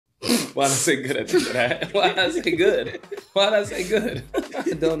Why did I say good at the end of that? Why did I say good? Why did I say good?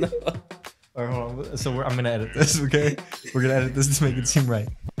 I don't know. All right, hold on. So I'm going to edit this, okay? We're going to edit this to make it seem right.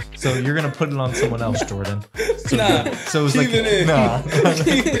 So you're going to put it on someone else, Jordan. So Nah. good. So it was Keep like, it in. nah.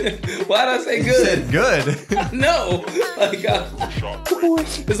 Keep it in. Why did I say You good? said good. No. Like,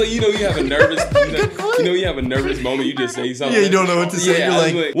 it's like, you have a nervous, you have a nervous moment. You just say something. Yeah, you don't know what to say. Yeah,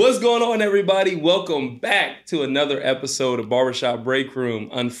 You're like, what's going on, everybody? Welcome back to another episode of Barbershop Breakroom.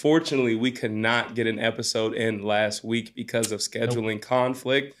 Unfortunately, we could not get an episode in last week because of scheduling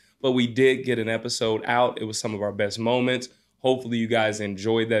conflict, but we did get an episode out. It was some of our best moments. Hopefully, you guys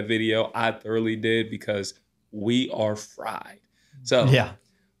enjoyed that video. I thoroughly did because we are fried. So, yeah.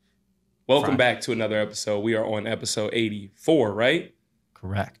 Welcome back to another episode. We are on episode 84, right?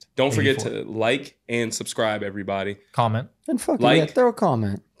 Correct. Don't 84. forget to like and subscribe, everybody. Comment. And fucking Like, throw a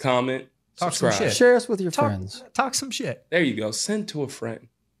comment. Comment, Talk some subscribe. shit. Share us with your friends. Talk some shit. There you go. Send to a friend,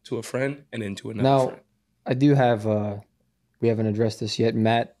 and then to another Now, friend. I do have, we haven't addressed this yet.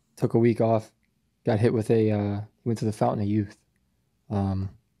 Matt took a week off, got hit with went to the Fountain of Youth.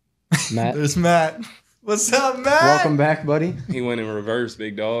 Matt, There's Matt. What's up, Matt? welcome back, buddy. He went in reverse,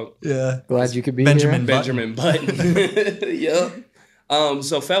 big dog. Yeah. Glad you could be Benjamin here. Benjamin Button. Yep.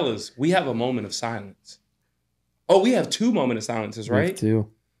 So, fellas, we have a moment of silence. Oh, we have two moment of silences, We have right? two.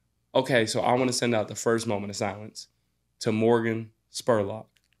 Okay, so I want to send out the first moment of silence to Morgan Spurlock,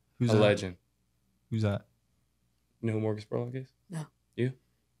 Who's a that? legend. Who's that? You know who Morgan Spurlock is? No. You?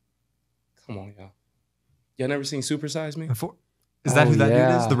 Come on, y'all. Y'all never seen Super Size Me? Is that Oh, who that dude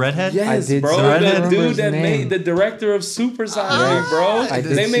yeah. is? The redhead? Yes, I did bro. see- I The remember dude his that name. made the director of Super Size Ah, Me, bro. I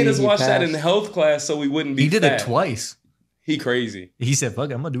did They made see us he watch that in passed. health class so we wouldn't be He did fat. it twice. He crazy. He said, fuck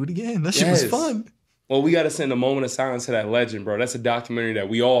it, I'm going to do it again. That shit was Yes. fun. Well, we got to send a moment of silence to that legend, bro. That's a documentary that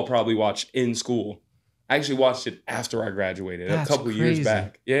we all probably watched in school. I actually watched it after I graduated That's a couple years crazy.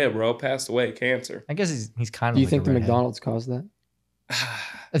 back. Yeah, bro. Passed away, cancer. I guess he's kind of Do you like think a the redhead. McDonald's caused that?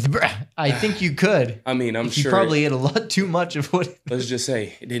 I think you could. I mean, I'm You sure. probably ate a lot too much of what... Let's just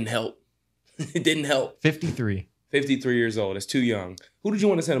say it didn't help. It didn't help. 53. 53 years old. It's too young. Who did you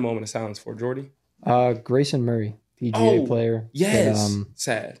want to send a moment of silence for, Jordy? Grayson Murray, PGA Oh, player. Yes. That,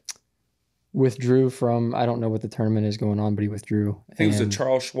 Sad. withdrew from, I don't know what the tournament is going on, but he withdrew. I think it was a And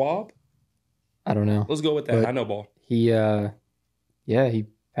Charles Schwab. I don't know. Let's go with that. But- I know ball. He, he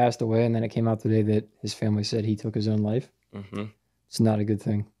passed away, and then it came out today that his family said he took his own life. Hmm. It's not a good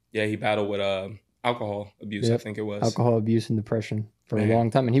thing. Yeah, he battled with alcohol abuse, I Yep. think it was. Alcohol abuse and depression for Man. a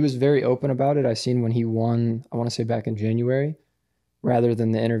long time. And he was very open about it. I seen when he won, I want to say back in January, rather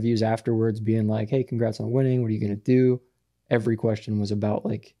than the interviews afterwards being like, hey, congrats on winning. What are you going to do? Every question was about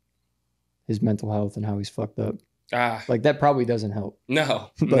like his mental health and how he's fucked up. Like that probably doesn't help.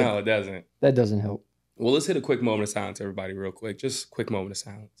 No, But- no, it doesn't. That doesn't help. Well, let's hit a quick moment of silence, everybody, real quick. Just a quick moment of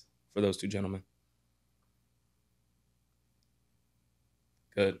silence for those two gentlemen.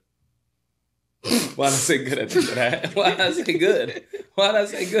 Good. Why did I say good at the end of that? Why did I say good? Why did I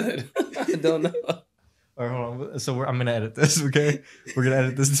say good? I don't know. All right, hold on. So I'm going to edit this, okay? We're going to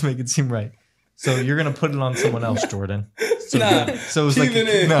edit this to make it seem right. So you're going to put it on someone else, Jordan. So Nah. good. So it was Keep like,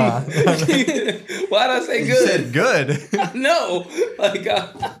 it in. nah. Keep it in. Why did I say You good? said good. No. Like,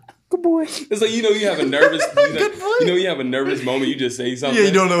 Good boy. it's like, you have a nervous, you have a nervous moment. You just say something. Yeah,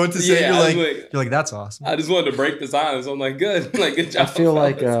 you don't know what to say. Yeah, You're like, that's awesome. I just wanted to break the silence. I'm like, good. Like, good job. I feel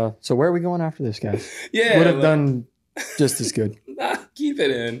like, fellas. so where are we going after this, guys? yeah, Would have like, done just as good. Nah, keep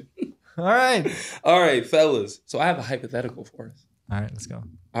it in. All right. All right, fellas. So I have a hypothetical for us. All right, let's go.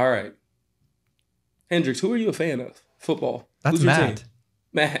 All right. Hendrix, who are you a fan of? Football. That's Who's your Matt. team?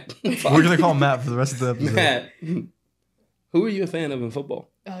 Matt. We're going to call him Matt for the rest of the episode. Matt. Who are you a fan of in football?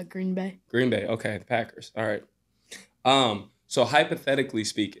 Green Bay. Green Bay. Okay, the Packers. All right. So hypothetically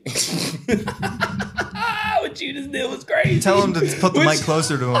speaking, what you just did was crazy. Tell him to put the mic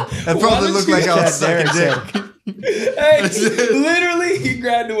closer to him. That Why probably don't looked you- like I was Derrick sucking dick. Hey, literally, he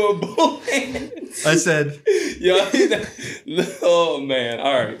grabbed to a both hands. I said, Yo, oh man.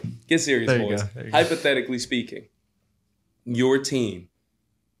 All right. Get serious, There you boys. go, there you go. Hypothetically speaking, your team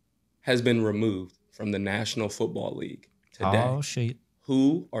has been removed from the National Football League today. oh, shit.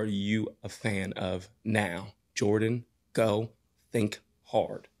 Who are you a fan of now? Jordan, go. Think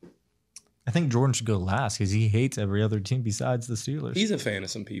hard. I think Jordan should go last because he hates every other team besides the Steelers. He's a fan of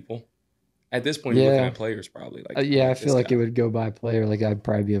some people. At this point, you're looking Yeah. at players probably. Like, Yeah, I this feel like guy. it would go by player. Like I'd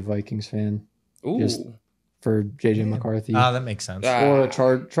probably be a Vikings fan Ooh. just- for JJ McCarthy. that makes sense. Ah. Or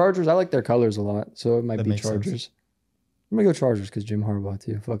Chargers. I like their colors a lot, so it might That be makes sense. Chargers. I'm gonna go Chargers because Jim Harbaugh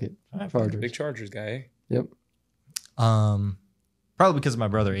too. Fuck it, Chargers. Big Chargers guy, eh? Yep. Probably because of my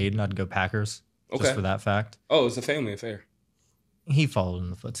brother Aiden, I'd go Packers. Okay. Just for that fact. Oh, it's a family affair. he followed in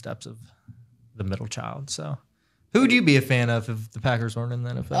the footsteps of the middle child. So, who would you be a fan of if the Packers weren't in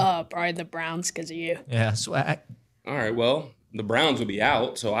the NFL? Probably the Browns because of you. Yeah, swag. All right, well, the Browns will be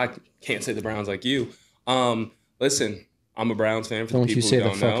out, so I can't say the Browns like you. Listen, I'm a Browns fan for Don't the you people say who the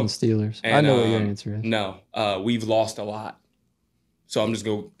don't know. fucking Steelers. I And, know what your answer is. No, we've lost a lot. So I'm just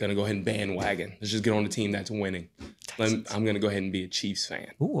going to go ahead and bandwagon. Let's just get on the team that's winning. I'm going to go ahead and be a Chiefs fan.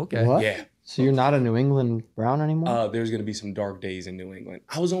 Ooh, okay. What? Yeah. So you're not a New England Brown anymore? There's going to be some dark days in New England.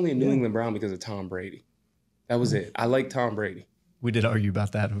 I was only a New England Brown because of Tom Brady. That was it. I like Tom Brady. We did argue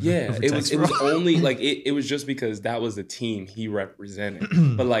about that. Over It was text, bro. only like it was just because that was the team he represented.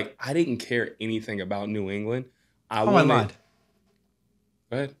 But like I didn't care anything about New England. I lied.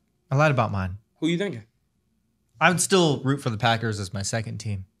 Go ahead. I lied about mine. Who you thinking? I would still root for the Packers as my second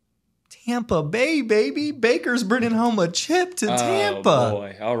team. Tampa Bay, baby. Baker's bringing home a chip to Tampa. Oh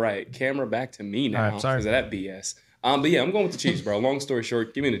boy. All right. Camera back to me now. All right, sorry. Because of that BS. But yeah, I'm going with the Chiefs, bro. Long story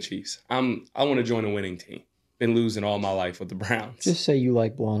short, give me the Chiefs. I want to join a winning team. Been losing all my life with the Browns. Just say you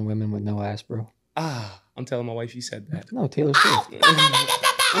like blonde women with no ass, bro. I'm telling my wife you said that. No, Taylor Swift.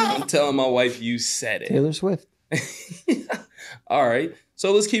 I'm telling my wife you said it. Taylor Swift. All right.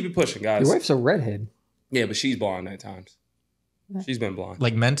 So let's keep it pushing, guys. Your wife's a redhead. Yeah, but she's blonde at times. She's been blonde.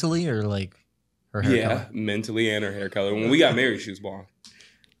 Like mentally or like her hair color? Mentally and her hair color. When we got married, she was blonde.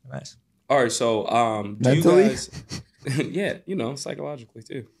 Nice. All right, so do Mentally? you guys yeah, psychologically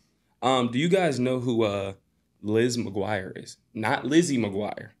too. Do you guys know who Liz McGuire is? Not Lizzie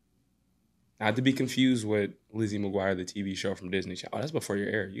McGuire. Not to be confused with Lizzie McGuire, the TV show from Disney Channel. Oh, that's before your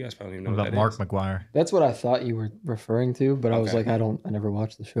era. You guys probably don't even know What what about that Mark McGuire? That's what I thought you were referring to, but I was Okay. like, I never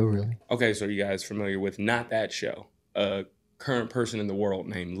watched the show really. Okay, so you guys familiar with not that show? A current person in the world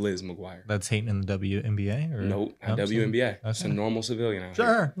named Liz McGuire. That's hating in the WNBA? Or? Nope, not No, WNBA. It's a Okay. normal civilian out here.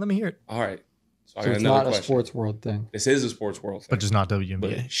 Sure, let me hear it. All right. So I So got it's another not a question. sports world thing. This is a sports world thing. But just not WNBA.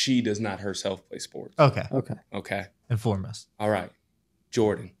 But she does not herself play sports. Okay, Okay. Okay. inform us. All right.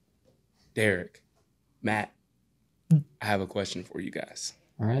 Jordan, Derrick, Matt, I have a question for you guys.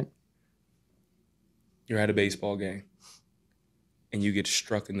 All right. You're at a baseball game and you get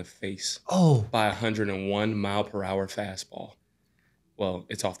struck in the face Oh, by a 101 mile per hour fastball. Well,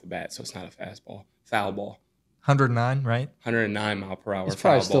 it's off the bat, so it's not a fastball. Foul ball. 109, right? 109 mile per hour It's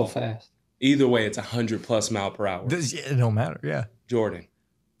foul probably still ball. fast. Either way, it's 100 plus mile per hour. It don't matter, yeah. Jordan,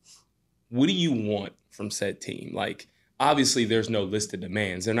 what do you want from said team? Like, obviously, there's no list of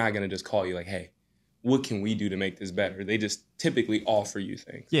demands. They're not going to just call you like, hey, what can we do to make this better? They just typically offer you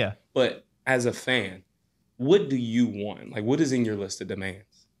things. Yeah. But as a fan, what do you want? Like, what is in your list of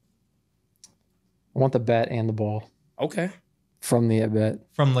demands? I want the bat and the ball Okay. from the at bat.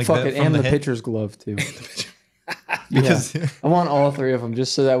 From like Fuck the, it, from and the hit? pitcher's glove too. Because I want all three of them,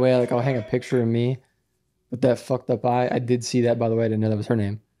 just so that way, like, I'll hang a picture of me with that fucked up eye. I did see that, by the way. I didn't know that was her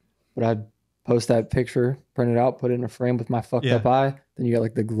name, but I'd post that picture, print it out, put it in a frame with my fucked Yeah. up eye. Then you got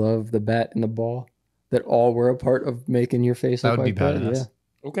like the glove, the bat, and the ball that all were a part of making your face That look would be like that. badass.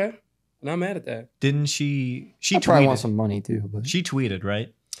 Yeah, Okay. Not mad at that. didn't she I probably tweeted. want some money too. But She tweeted,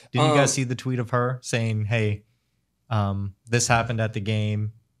 right? Did you guys see the tweet of her saying, "Hey, this happened at the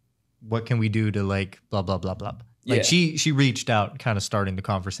game. What can we do to like blah blah blah blah?" Like Yeah. she reached out, kind of starting the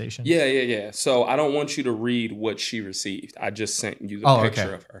conversation. Yeah. So I don't want you to read what she received. I just sent you the Oh, picture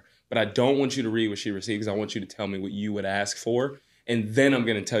okay. of her. But I don't want you to read what she received because I want you to tell me what you would ask for. And then I'm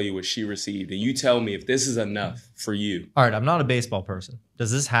going to tell you what she received. And you tell me if this is enough for you. All right, I'm not a baseball person.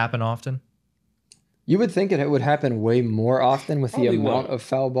 Does this happen often? you would think it would happen way more often with Probably the amount what? of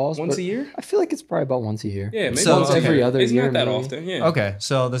foul balls. Once but a year? I feel like it's probably about once a year. Yeah, maybe So, once okay. every other It's year. not that maybe. often. Yeah. Okay,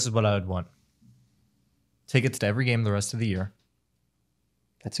 so this is what I would want. Tickets to every game the rest of the year.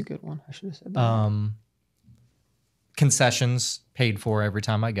 That's a good one. I should have said that. Concessions paid for every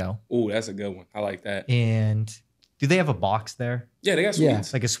time I go. Ooh, that's a good one. I like that. And do they have a box there? Yeah, they got Yeah.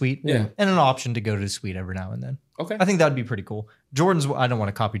 sweets. Like a suite? Yeah. And an option to go to the suite every now and then. Okay. I think that'd be pretty cool. Jordan's, I don't want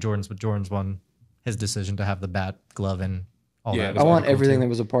to copy Jordan's, but Jordan's one, his decision to have the bat, glove, and all Yeah, that. that's I want pretty cool, everything too. that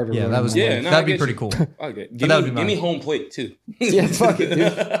was a part of Yeah, ruining that was my Yeah, life. no, I that'd be get pretty you. cool. Okay. that Give would me, be give me mine. home plate too. Yeah, fuck it,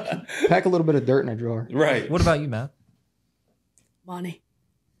 dude. Pack a little bit of dirt in a drawer. Right. What about you, Matt? Money.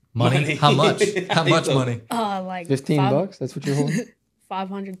 Money? How much? How much money? Like $15? That's what you're holding?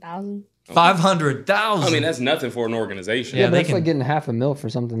 500,000. 500,000. I mean, that's nothing for an organization. Yeah, Yeah, but they that's can- like getting half a mil for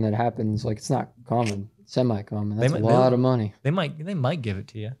something that happens. Like, it's not common, semi-common. That's a might- lot of money. they might give it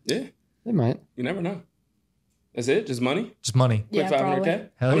to you. Yeah. They might. You never know. That's it? Just money? Just money. Quick Yeah, 500K? probably.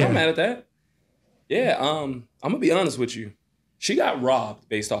 Hell I'm yeah. not mad at that. Yeah, I'm gonna be honest with you. She got robbed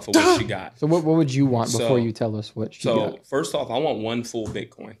based off of what she got. So what would you want So- before you tell us what she So got? first off, I want one full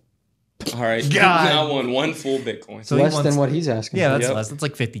Bitcoin. All right. God. I won 1 full Bitcoin. So he less wants- than what he's asking. Yeah, for. that's Yep. less. That's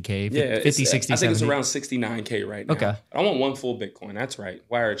like 50K, Yeah, 50, 60, I think it's 70. around 69K right now. Okay. I want 1 full Bitcoin. That's right.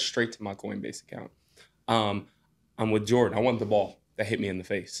 Wire it straight to my Coinbase account. I'm with Jordan. I want the ball that hit me in the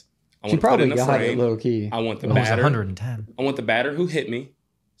face. I She want to put it probably in the got frame. it low key. I want the It was batter. 110. I want the batter who hit me,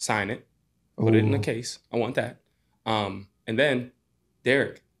 sign it, put it in a Ooh. case. I want that. And then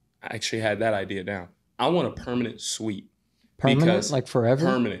Derrick, I actually had that idea down. I want a permanent suite. Permanent, Because like forever.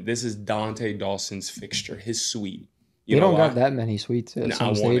 Permanent. This is Dontea Dawson's fixture, his suite. You They know don't why? got that many suites at No, some I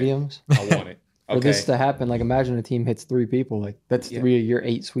want it. stadiums. I want it. For Okay. this to happen, like imagine a team hits 3 people. Like that's Yeah. 3 of your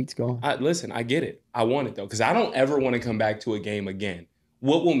 8 suites gone. Listen, I get it. I want it though, because I don't ever want to come back to a game again.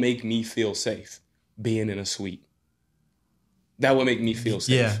 What will make me feel safe? Being in a suite. That would make me feel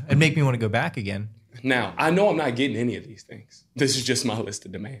safe. Yeah, and make me want to go back again. Now, I know I'm not getting any of these things. This is just my list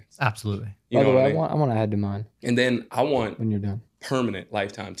of demands. Absolutely. You By know the way, what I mean? I want to add to mine And then I want when you're done. permanent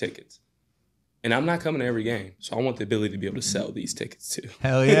lifetime tickets. And I'm not coming to every game, so I want the ability to be able to sell these tickets too.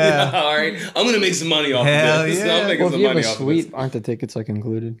 Hell yeah. All right. I'm going to make some money off Hell of this. yeah. I'm making Well, if some you have money a off of suite, this. aren't the tickets like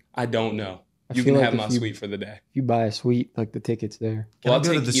included? I don't know. I You feel can like have my if you- suite for the day. If you buy a suite, like the tickets there. Can Well, I I'll go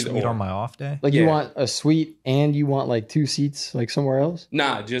to take the either suite or. on my off day? Like Yeah. you want a suite and you want like 2 seats like somewhere else.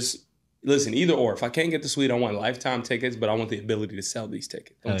 Nah, just listen, either or. If I can't get the suite, I want lifetime tickets, but I want the ability to sell these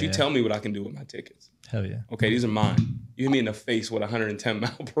tickets. Don't Hell you yeah. tell me what I can do with my tickets. Hell yeah. Okay, these are mine. You hit me in the face with a 110 mile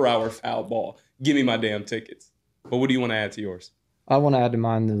per hour foul ball. Give me my damn tickets. But what do you want to add to yours? I want to add to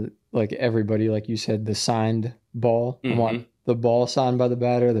mine the like everybody, like you said, the signed ball. I want the ball signed by the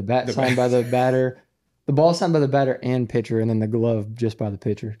batter, the bat The signed by the batter, the ball signed by the batter and pitcher, and then the glove just by the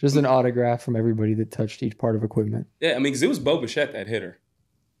pitcher. Just an autograph from everybody that touched each part of equipment. Yeah, I mean, because it was Bo Bichette that hit her.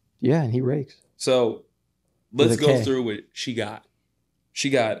 Yeah, and he rakes. So let's With a go K. through what she got.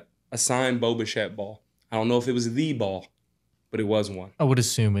 She got a signed Bo Bichette ball. I don't know if it was the ball, but it was one. I would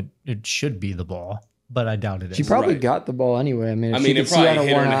assume it should be the ball, but I doubt it is. She probably Right. got the ball anyway. I mean, if I she mean, could it see probably out of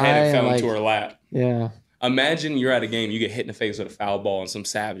hit her one in the head eye and fell and, into her lap. Yeah. Imagine you're at a game, you get hit in the face with a foul ball, and some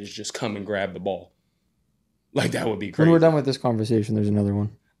savage just come and grab the ball. Like, that would be crazy. When we're done with this conversation, there's another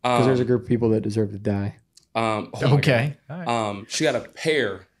one. Because there's a group of people that deserve to die. oh my Okay. All right. God. She got a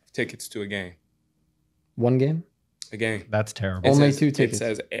pair of tickets to a game. One game? A game. That's terrible. It Only says- 2 tickets. It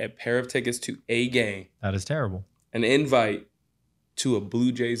says a pair of tickets to a game, That is terrible. an invite to a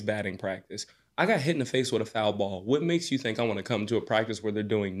Blue Jays batting practice. I got hit in the face with a foul ball. What makes you think I want to come to a practice where they're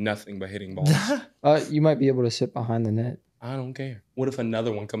doing nothing but hitting balls? You might be able to sit behind the net. I don't care. What if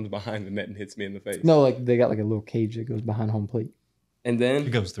another one comes behind the net and hits me in the face? No, like they got like a little cage that goes behind home plate. And It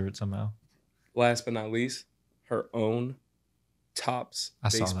then, goes through it somehow. last but not least, her own Topps I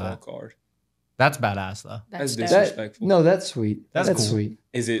saw baseball that. card. That's badass though. That's dope. disrespectful. No, that's sweet. That's cool. sweet.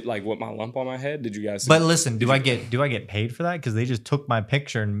 Is it like what my lump on my head? Did you guys see? But listen, do I get paid for that? Because they just took my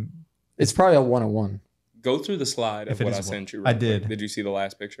picture and It's probably a 101. Go through the slide of If it what is I one. sent you. I real quick. did. Did you see the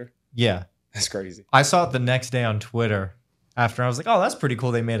last picture? yeah. That's crazy. I saw it the next day on Twitter after I was like, oh, that's pretty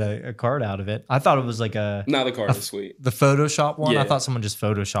cool. They made a card out of it. I thought it was like Now the card is sweet. the Photoshop one. Yeah. I thought someone just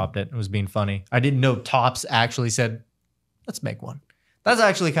Photoshopped it and was being funny. I didn't know Topps actually said, let's make one. That's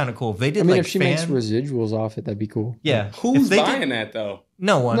actually kind of cool. If they did I mean, like if she makes residuals off it, that'd be cool. yeah. Who's If they buying did, that though?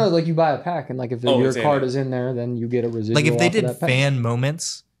 no one. No, like you buy a pack, and like if Oh, your it's in card it. is in there, then you get a residual. Like if they off did of that pack. fan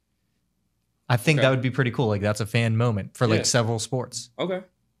moments, I think Okay. that would be pretty cool. Like that's a fan moment for like Yeah. several sports. Okay.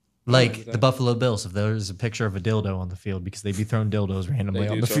 Like with the that. Buffalo Bills, if there's a picture of a dildo on the field because they be throwing dildos randomly They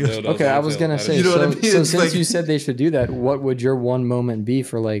on do the throw field. dildos Okay, on I the was field. gonna That say. is You know so, what I mean? so It's since like- you said they should do that, what would your one moment be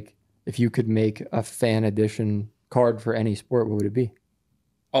for like if you could make a fan edition card for any sport? What would it be?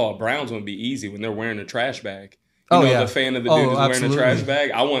 Oh, a Browns one would be easy when they're wearing a trash bag. You Oh, know, yeah. the fan of the Oh, dude is wearing a absolutely. trash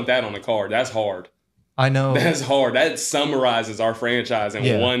bag. I want that on the card. That's hard. I know. That's hard. That summarizes our franchise in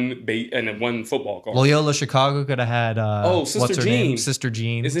Yeah. one football card. Loyola Chicago could have had Sister what's her Jean. name? Sister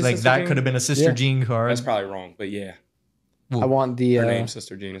Jean. Is it Like Sister that Jean? could have been a Sister Yeah. Jean card. That's probably wrong, but yeah, Ooh. I want the. her name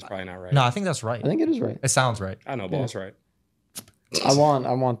Sister Jean is probably not right. No, I think that's right. I think it is right. It sounds right. I know, boss, right? I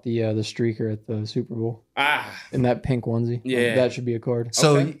want the streaker at the Super Bowl Ah, in that pink onesie. Yeah. that should be a card.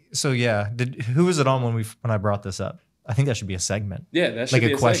 So Okay. so yeah, who was it on when I brought this up? I think that should be a segment. yeah, that should Like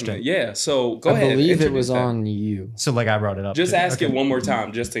be a a question. segment. Yeah, so go I ahead. believe it introduce was that. on you. So like I brought it up. Just too. ask Okay. it one more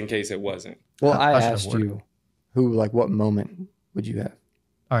time, just in case it wasn't. Well, I I should have asked worded you, who like what moment would you have?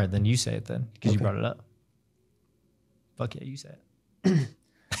 All right, then you say it then because you Okay. brought it up. Fuck yeah, you say it.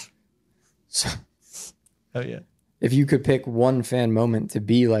 So, Oh yeah. if you could pick one fan moment to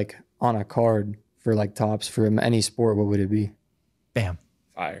be like on a card for like Topps for any sport, what would it be? Bam.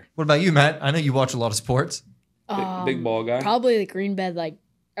 Fire. What about you, Matt? I know you watch a lot of sports. Big ball guy. Probably the Green Bay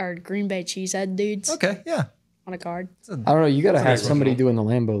Green Bay Cheesehead dudes. Okay, yeah. on a card. I don't know. You got to have That's somebody original.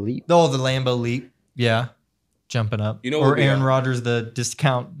 doing the Lambo leap. Oh, the Lambo leap. Yeah. Jumping up. You know or what we Aaron are? Rodgers, the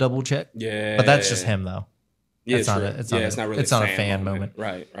discount double check. Yeah. But that's just him, though. Yeah, It's not true. a- it's yeah, not a- it's not really it's not a fan moment.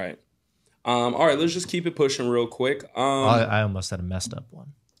 Right, right. All right, let's just keep it pushing real quick. I almost had a messed up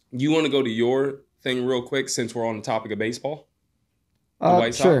one. You want to go to your thing real quick since we're on the topic of baseball?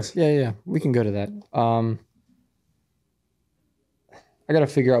 White Sure. Sox? Yeah. We can go to that. I got to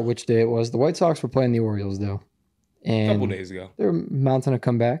figure out which day it was. The White Sox were playing the Orioles, though. A And couple days ago. they're mounting a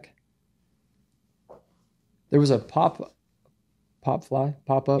comeback. There was a pop up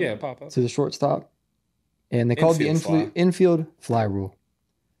Yeah, pop up. to the shortstop. And they called Infield the infield fly rule.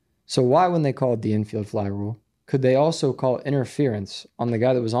 So why, when they called the infield fly rule, could they also call interference on the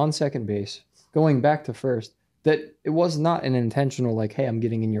guy that was on second base going back to first? That it was not an intentional, like, hey, I'm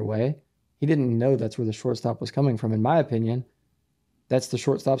getting in your way. He didn't know that's where the shortstop was coming from. In my opinion, that's the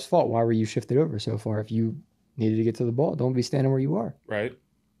shortstop's fault. Why were you shifted over so far? If you needed to get to the ball, don't be standing where you are. Right.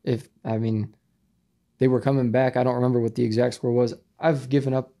 They were coming back. I don't remember what the exact score was. I've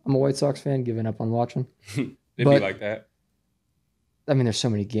given up. I'm a White Sox fan, given up on watching. It'd be But- like that. There's so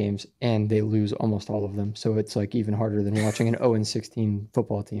many games, and they lose almost all of them. So it's like even harder than watching an 0-16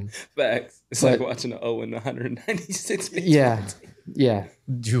 football team. Facts. It's But- like watching an 0 and 196 baseball Yeah, team. yeah.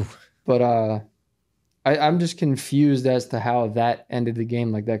 Phew. But I'm just confused as to how that ended the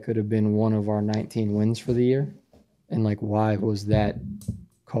game. Like that could have been one of our 19 wins for the year, and like why was that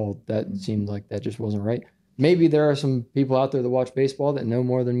called? That seemed like that just wasn't right. Maybe there are some people out there that watch baseball that know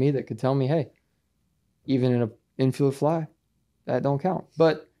more than me that could tell me, hey, even in an infield fly, that don't count.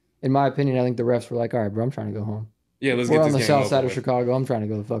 But in my opinion, I think the refs were like, all right, bro, I'm trying to go home. Yeah, let's We're get on this the game south over side of with. Chicago. I'm trying to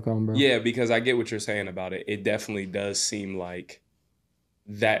go the fuck home, bro. Yeah, because I get what you're saying about it. It definitely does seem like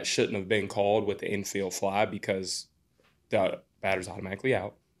that shouldn't have been called with the infield fly because the batter's automatically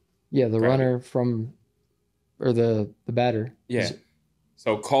out. Yeah, the Right. runner from, or the batter. Yeah.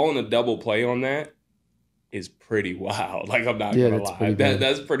 So calling a double play on that is pretty wild. Like, I'm not Yeah, going to that's lie. pretty bad.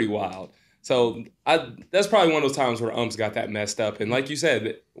 That's pretty wild. So that's probably one of those times where umps got that messed up. And like you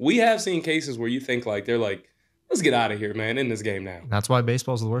said, we have seen cases where you think like, they're like, let's get out of here, man, in this game now. That's why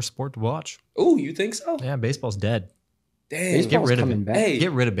baseball's the worst sport to watch. Oh, you think so? Yeah, baseball's dead. Dang. Baseball's Get rid of coming it. back. Hey,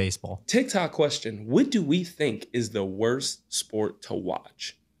 Get rid of baseball. TikTok question. What do we think is the worst sport to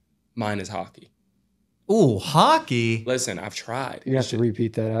watch? Mine is hockey. Ooh, hockey. Listen, I've tried. You have to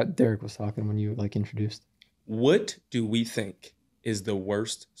repeat that. Derrick was talking when you like introduced. What do we think is the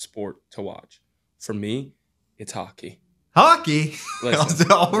worst sport to watch? For me, it's hockey. Hockey? Listen,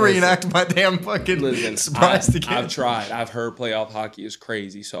 I'll reenact my damn fucking Listen, surprise again. I've tried. I've heard playoff hockey is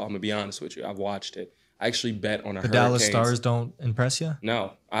crazy, so I'm going to be honest with you. I've watched it. I actually bet on The Hurricanes. Dallas Stars don't impress you?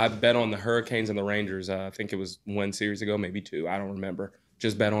 No, I bet on the Hurricanes and the Rangers. I think it was one series ago, maybe two. I don't remember.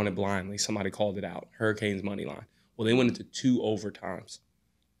 Just bet on it blindly. Somebody called it out. Hurricanes money line. Well, they went into 2 overtimes,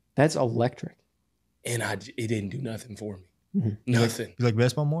 That's electric. and it didn't do nothing for me. Mhm. Nothing. You like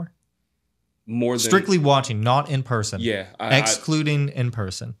baseball more? More than Strictly watching, not in person. Yeah, Excluding in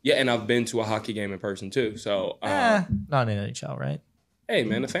person. yeah, and I've been to a hockey game in person too. So, Not in NHL, right? hey,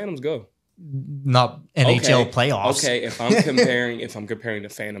 man, the Phantoms go. Not NHL playoffs. Okay, if I'm comparing the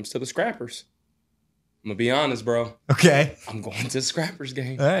Phantoms to the Scrappers, I'm gonna be honest, bro. Okay. I'm going to the Scrappers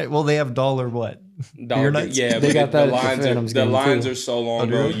game. All right. Well, they have dollar what? Dog, Beer nights? yeah, They but got the that at the lines Phantoms the game, lines too. are so long, Oh,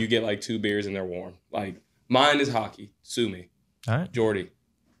 do bro. they? You get like 2 beers and they're warm. Like mine is hockey. Sue me, All right. Jordy.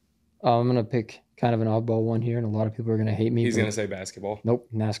 I'm gonna pick kind of an oddball one here, and a lot of people are gonna hate me. He's but gonna say basketball. nope,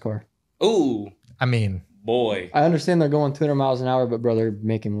 NASCAR. Ooh, I mean, boy. I understand they're going 200 miles an hour, but bro, they're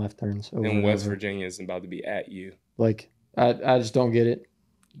making left turns. Over And and West over. Virginia is about to be at you. Like, I just don't get it.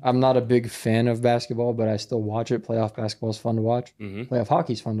 I'm not a big fan of basketball, but I still watch it. Playoff basketball is fun to watch. Mm-hmm. Playoff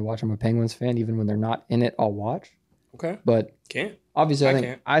hockey is fun to watch. I'm a Penguins fan, even when they're not in it. I'll watch. Okay, But can't. obviously, I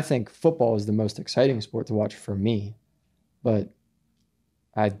can't. I think football is the most exciting sport to watch for me. But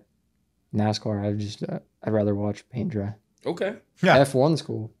NASCAR, I'd rather watch paint dry. Okay, yeah. F1's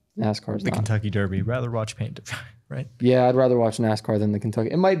cool. NASCAR's The not. Kentucky Derby. Rather watch paint, right? Yeah, I'd rather watch NASCAR than the Kentucky.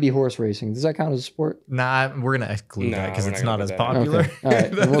 It might be horse racing. Does that count as a sport? Nah, we're gonna exclude that Nah, because we're it's not not gonna as put that in. popular. Okay. All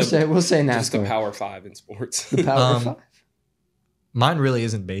right. Then we'll say just the NASCAR. Power 5 in sports. The Power Um, 5. Mine really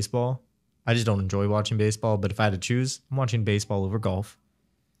isn't baseball. I just don't enjoy watching baseball. But if I had to choose, I'm watching baseball over golf.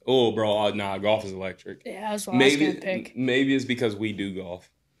 Oh, bro, nah, golf is electric. Yeah, that's what I was gonna pick. Maybe it's because we do golf.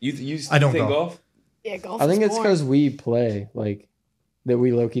 You I don't think golf. Yeah, golf. I think is it's boring. because we play like that.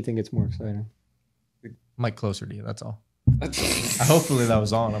 We low key think it's more exciting. Mic closer to you. That's all. Hopefully that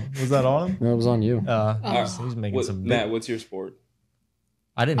was on him. Was that on him? No, it was on you. He's making some. Matt, what's your sport?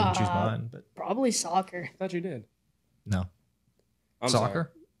 I didn't even choose Uh, mine, but probably soccer. I thought you did. no. I'm Soccer.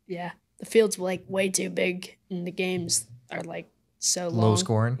 sorry. Yeah, the field's like way too big and the games are like so long. Low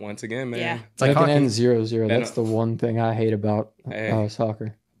scoring. Once again, man. Yeah. It's like It can hockey. end 0-0. Bet That's on- the one thing I hate about Hey.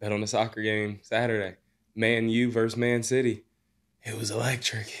 soccer. Bet on the soccer game Saturday. Man U versus Man City. It was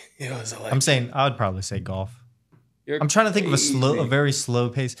electric. It was electric. I'm saying I would probably say golf. You're I'm trying to think of a crazy. very slow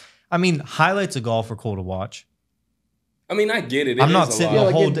pace. I mean, highlights of golf are cool to watch. I mean, I get it. I'm It not is a sitting lot.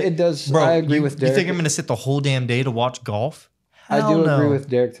 the whole it, day. it does. Bro, I agree you, with you Derrick. think I'm going to sit the whole damn day to watch golf? I do Hell agree no. with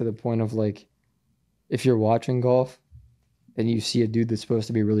Derrick to the point of like, if you're watching golf and you see a dude that's supposed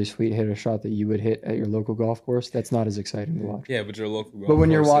to be really sweet hit a shot that you would hit at your local golf course, that's not as exciting to watch. Yeah, but you're a local golf But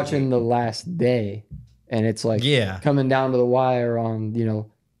when you're course, watching the last day and it's like Yeah. coming down to the wire on,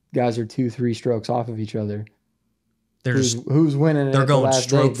 guys are 2-3 strokes off of each other. There's Who's winning it they're at the going last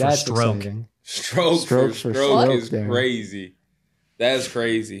stroke day? for That's stroke. exciting. stroke Stroke for for stroke stroke is there. crazy. That's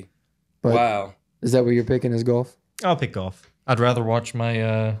crazy. But Wow. is that what you're picking as golf? I'll pick golf. I'd rather watch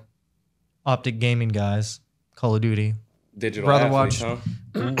my Optic Gaming guys, Call of Duty. Digital Rather athletes, watch-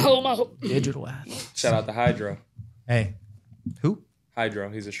 huh? Homo. Digital athletes. Shout out to Hydro. Hey, who? Hydro,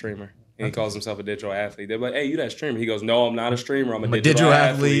 he's a streamer. And he calls himself a digital athlete. They're like, hey, you that streamer. He goes, no, I'm not a streamer. I'm a digital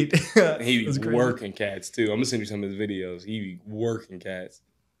athlete. And he That's be crazy. working cats, too. I'm going to send you some of his videos. He be working cats.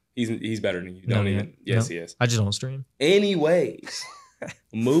 He's better than you. No, Don't he even. ain't. Yes, No. he is. I just don't stream. Anyways,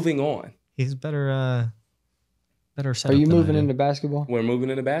 moving on. He's better set Are up you than I moving do. into basketball? We're moving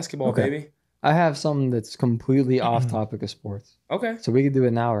into basketball, Okay. baby. I have something that's completely off topic of sports. Okay. So we could do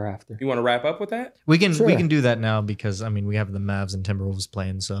it now or after. You want to wrap up with that? We can Sure. do that now because I mean we have the Mavs and Timberwolves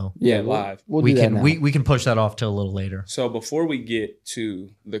playing, so Yeah, we'll- live. We'll we do that can now. we can push that off till a little later. So before we get to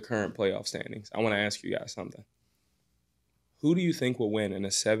the current playoff standings, I want to ask you guys something. Who do you think will win in a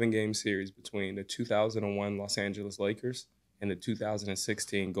 7-game series between the 2001 Los Angeles Lakers and the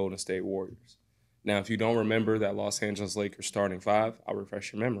 2016 Golden State Warriors? Now, if you don't remember that Los Angeles Lakers starting 5, I'll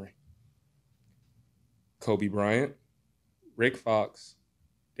refresh your memory. Kobe Bryant, Rick Fox,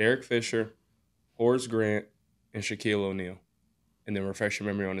 Derrick Fisher, Horace Grant, and Shaquille O'Neal. And then refresh your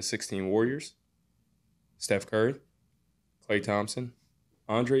memory on the 16 Warriors. Steph Curry, Klay Thompson,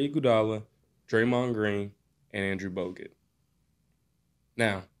 Andre Iguodala, Draymond Green, and Andrew Bogut.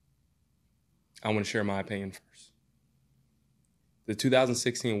 Now, I want to share my opinion first. The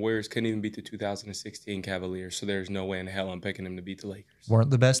 2016 Warriors couldn't even beat the 2016 Cavaliers, so there's no way in hell I'm picking them to beat the Lakers. Weren't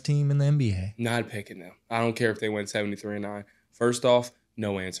the best team in the NBA. Not picking them. I don't care if they win 73-9. First off,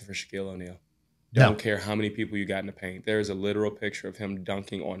 no answer for Shaquille O'Neal. Don't care how many people you got in the paint. There is a literal picture of him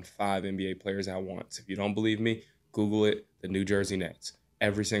dunking on 5 NBA players at once. If you don't believe me, Google it, the New Jersey Nets.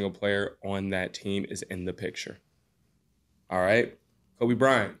 Every single player on that team is in the picture. All right? Kobe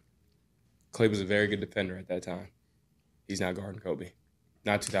Bryant. Klay was a very good defender at that time. He's not guarding Kobe.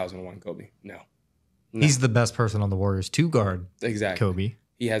 Not 2001 Kobe. No. He's the best person on the Warriors to guard Exactly. Kobe.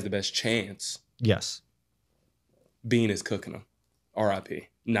 He has the best chance. Yes. Bean is cooking him. R.I.P.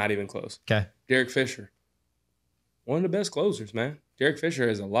 Not even close. Okay. Derrick Fisher. One of the best closers, man. Derrick Fisher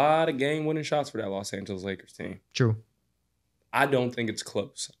has a lot of game-winning shots for that Los Angeles Lakers team. True. I don't think it's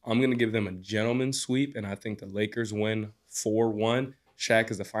close. I'm going to give them a gentleman's sweep, and I think the Lakers win 4-1.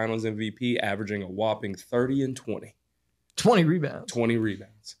 Shaq is the finals MVP, averaging a whopping 30 and 20. 20 rebounds. 20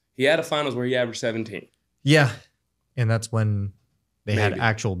 rebounds. He had a finals where he averaged 17. Yeah. And that's when they had Maybe.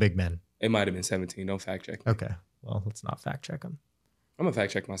 actual big men. It might have been 17. Don't fact check me. Okay. Well, let's not fact check them. I'm going to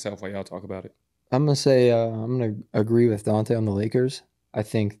fact check myself while y'all talk about it. I'm gonna say I'm gonna agree with Dontea on the Lakers. I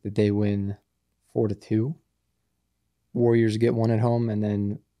think that they win 4-2. Warriors get one at home, and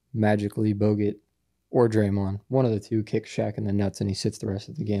then magically Bogut or Draymond, one of the two, kicks Shaq in the nuts, and he sits the rest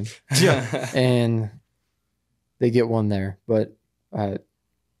of the game. Yeah. And they get one there, but I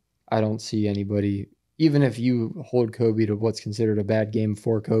don't see anybody. Even if you hold Kobe to what's considered a bad game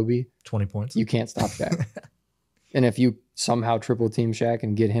for Kobe, 20 points. you can't stop Shaq. And if you somehow triple team Shaq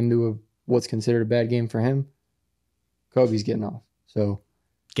and get him to what's considered a bad game for him, Kobe's getting off. So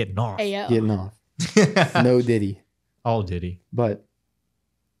Getting off. Hey, yo. getting off. No Diddy. All Diddy. But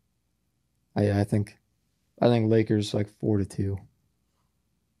I think Lakers like 4-2.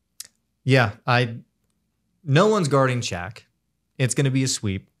 Yeah. No one's guarding Shaq. It's going to be a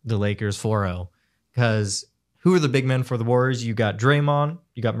sweep. The Lakers 4-0. Because who are the big men for the Warriors? You got Draymond.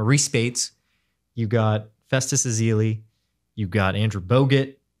 You got Maurice Spates. You got Festus Ezeli. You got Andrew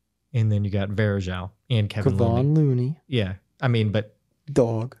Bogut. And then you got Varejao and Kevin Looney. Kevon Looney, Yeah. I mean, but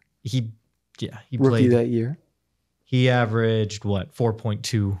dog, he rookie played. that year. He averaged,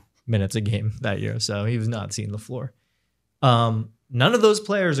 4.2 minutes a game that year. So he was not seeing the floor. None of those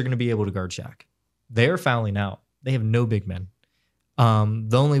players are going to be able to guard Shaq. They're fouling out. They have no big men.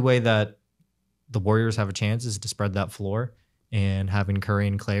 The only way that the Warriors have a chance is to spread that floor and having Curry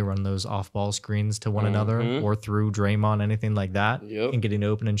and Clay run those off-ball screens to one another or through Draymond, anything like that, and getting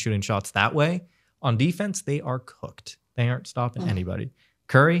open and shooting shots that way. On defense, they are cooked. They aren't stopping anybody.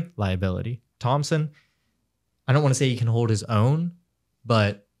 Curry, liability. Thompson, I don't want to say he can hold his own,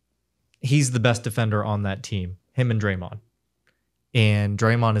 but he's the best defender on that team, him and Draymond. And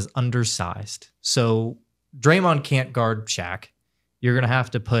Draymond is undersized. So Draymond can't guard Shaq. You're going to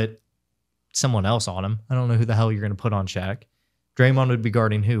have to put someone else on him. I don't know who the hell you're going to put on Shaq. Draymond would be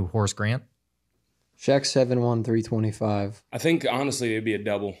guarding who? Horace Grant? Shaq 7'1", 325. I think, honestly, it'd be a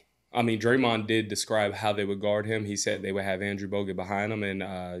double. I mean, Draymond did describe how they would guard him. He said they would have Andrew Bogut behind him and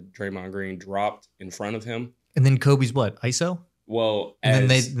Draymond Green dropped in front of him. And then Kobe's what? ISO? Well, and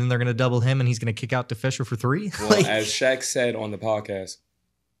then they're going to double him and he's going to kick out to Fisher for three? Well, as Shaq said on the podcast,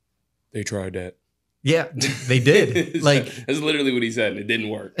 they tried that. Yeah, they did. That's literally what he said, and it didn't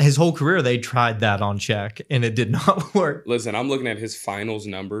work. His whole career, they tried that on Shaq, and it did not work. Listen, I'm looking at his finals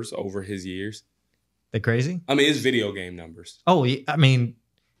numbers over his years. They crazy? I mean, his video game numbers. Oh, I mean,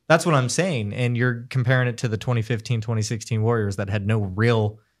 that's what I'm saying. And you're comparing it to the 2015, 2016 Warriors that had no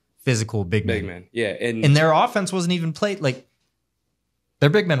real physical big men. Yeah. And their offense wasn't even played. Like,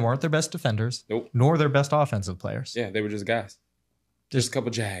 their big men weren't their best defenders, nor their best offensive players. Yeah, they were just guys. Just a couple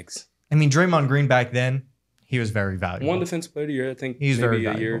Jags. I mean, Draymond Green back then, he was very valuable. One defensive player of the year, I think. He was maybe very a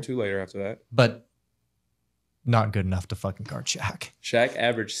valuable. year or two later after that. But not good enough to fucking guard Shaq. Shaq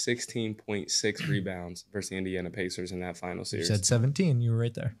averaged 16.6 rebounds versus the Indiana Pacers in that final series. You said 17. You were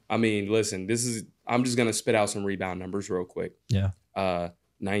right there. I mean, listen, I'm just going to spit out some rebound numbers real quick. Yeah.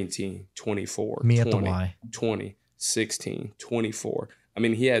 19, 24, Me 20, at the Y. 20, 16, 24. I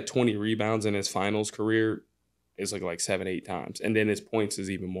mean, he had 20 rebounds in his finals career. It's like 7-8 times. And then his points is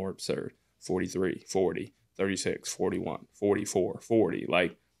even more absurd. 43, 40, 36, 41, 44, 40.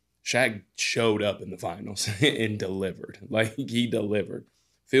 Like, Shaq showed up in the finals and delivered. Like, he delivered.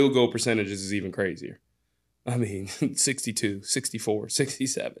 Field goal percentages is even crazier. I mean, 62, 64,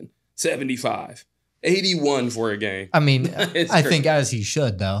 67, 75, 81 for a game. I mean, I think as he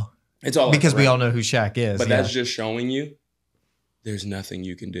should, though. It's all because we all know who Shaq is. But that's just showing you there's nothing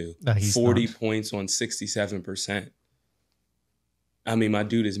you can do. No, 40 points on 67%. I mean, my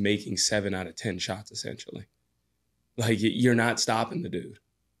dude is making 7 out of 10 shots, essentially. Like, you're not stopping the dude.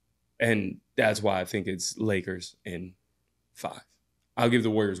 And that's why I think it's Lakers in 5. I'll give the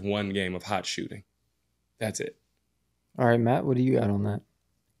Warriors 1 game of hot shooting. That's it. All right, Matt, what do you got on that?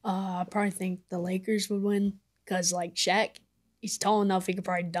 I probably think the Lakers would win because, Shaq, he's tall enough he could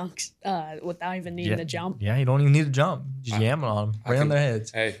probably dunk without even needing to jump. Yeah, you don't even need to jump. Just yamming on them, right on their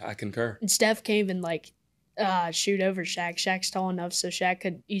heads. Hey, I concur. And Steph can't even, shoot over Shaq. Shaq's tall enough so Shaq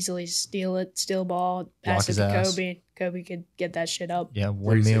could easily steal the ball, pass it to Kobe. Kobe could get that shit up. Yeah,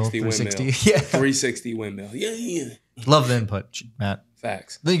 windmill, 360. Yeah. 360 windmill. Yeah. Love the input, Matt.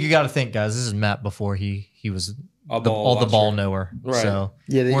 Facts. I think you got to think, guys, this is Matt before he was the ball knower. Right. So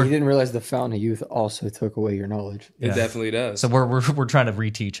yeah, you didn't realize the fountain of youth also took away your knowledge. It definitely does. So we're trying to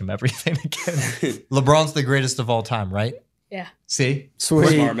reteach him everything again. LeBron's the greatest of all time, right? Yeah. See?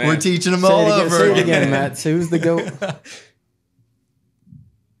 Sweet. Smart, man. We're teaching him all over. Say it again, Matt. So who's the GOAT?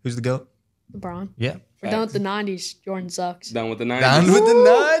 Who's the GOAT? LeBron. Yeah. We're done with the 90s. Jordan sucks. Done with the 90s. Done with the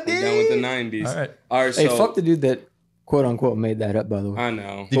 90s. We're done with the 90s. All right. So, Hey, fuck the dude that quote unquote made that up, by the way. I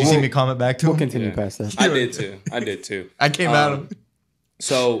know. Did you see me comment back to him? We'll continue past that. I did too. I came at him.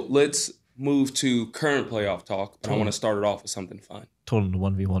 So let's move to current playoff talk, but I want to start it off with something fun. Told him to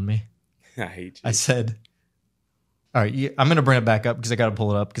 1v1 me. I hate you. I said, all right, I'm going to bring it back up because I got to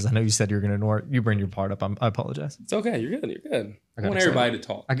pull it up because I know you said you were going to ignore it. You bring your part up. I apologize. It's okay. You're good. You're good. I want excited. everybody to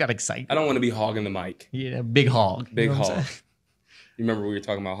talk. I got excited. I don't want to be hogging the mic. Yeah, big hog. Big You know what hog. I'm You remember we were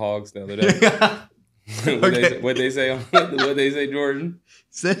talking about hogs the other day? saying? What they say, Jordan?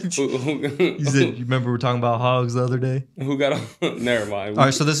 Said you Who said, you remember we were talking about hogs the other day? got on? Never mind. All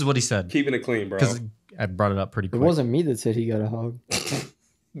right, so this is what he said. Keeping it clean, bro. Because I brought it up pretty It quick. wasn't me that said he got a hog.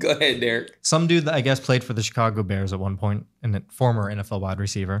 Go ahead, Derrick. Some dude that I guess played for the Chicago Bears at one point, and a former NFL wide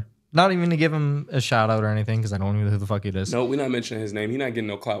receiver. Not even to give him a shout out or anything, because I don't even know who the fuck it is. No, we're not mentioning his name. He's not getting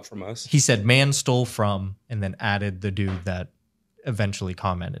no clout from us. He said, man stole from, and then added the dude that eventually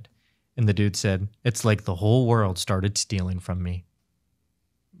commented. And the dude said, it's like the whole world started stealing from me.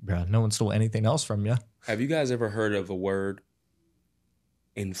 Bruh, no one stole anything else from you. Have you guys ever heard of the word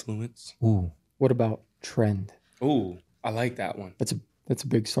influence? Ooh. What about trend? Ooh, I like that one. That's a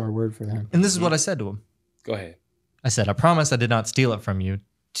big star word for them. And this is what I said to him. Go ahead. I said, I promise I did not steal it from you.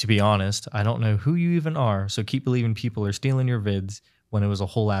 To be honest, I don't know who you even are, so keep believing people are stealing your vids when it was a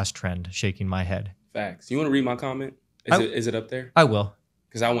whole ass trend, shaking my head. Facts. You want to read my comment? Is it up there? I will.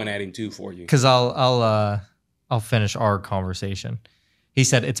 Because I went at him too for you. Because I'll I'll finish our conversation. He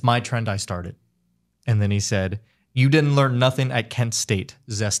said, "It's my trend. I started." And then he said, "You didn't learn nothing at Kent State,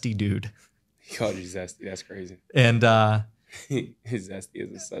 zesty dude." He called you zesty. That's crazy. And Zesty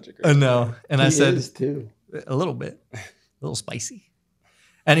is such a crazy. no. And I said, is too. a little bit, a little spicy.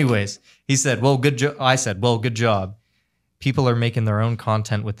 Anyways, he said, "Well, good job." I said, "Well, good job. People are making their own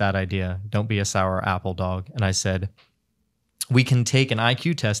content with that idea. Don't be a sour apple dog." And I said, "We can take an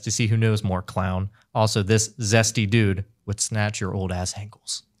IQ test to see who knows more, clown. Also, this zesty dude would snatch your old ass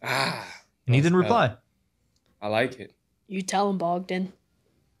ankles." And he didn't reply. I like it. You tell him, Bogdan.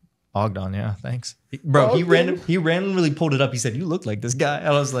 Bogdan, yeah, thanks. Bro, he randomly pulled it up. He said, "You look like this guy." And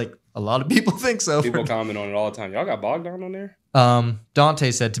I was like, a lot of people think so. People comment on it all the time. Y'all got Bogdan on there?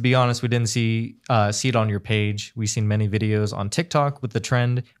 Dontea said, "To be honest, we didn't see it on your page. We've seen many videos on TikTok with the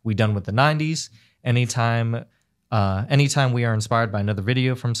trend we done with the 90s. Anytime we are inspired by another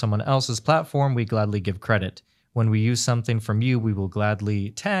video from someone else's platform, we gladly give credit. When we use something from you, we will gladly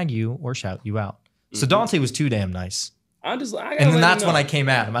tag you or shout you out." So Dontea was too damn nice. And then that's when I came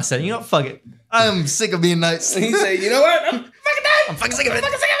at him. I said, "You know what? Fuck it. I'm sick of being nice." He said, "You know what? I'm fucking done. I'm fucking sick of it.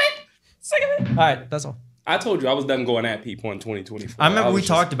 Sick of it. All right, that's all. I told you I was done going at people in 2024. I remember we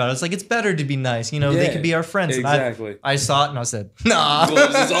talked about it. It's like, it's better to be nice. You know, they could be our friends. Exactly. And I saw it and I said, nah.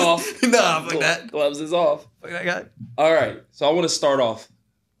 Gloves is off. Nah, fuck that. Gloves is off. Fuck that guy. All right. So I want to start off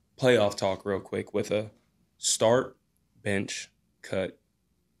playoff talk real quick with a start, bench, cut,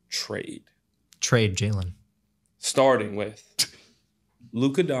 trade. Trade Jalen. Starting with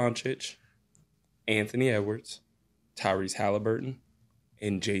Luka Doncic, Anthony Edwards, Tyrese Halliburton,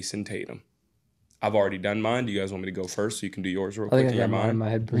 and Jason Tatum. I've already done mine. Do you guys want me to go first so you can do yours real quick? I think I got mine in my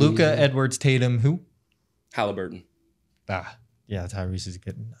head. Luka, Edwards, Tatum, who? Halliburton. Yeah, Tyrese is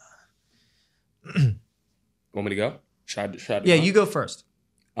good. Want me to go? Yeah, you go first.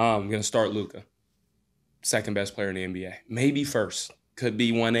 I'm going to start Luka. Second best player in the NBA. Maybe first. Could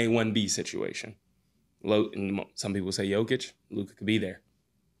be 1A, 1B situation. Some people say Jokic. Luka could be there.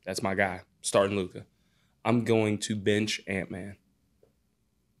 That's my guy. Starting Luka. I'm going to bench Ant-Man.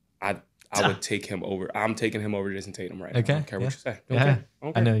 I would take him over. I'm taking him over Jason Tatum right now. Okay. I don't care what you say. Yeah.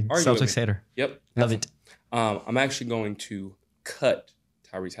 I know. Celtics hater. Yep. Love it. I'm actually going to cut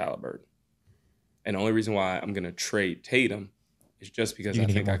Tyrese Halliburton. And the only reason why I'm going to trade Tatum is just because I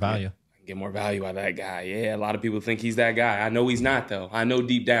think I can get more value out of that guy. Yeah, a lot of people think he's that guy. I know he's not, though. I know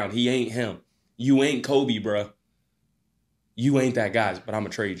deep down he ain't him. You ain't Kobe, bro. You ain't that guy, but I'm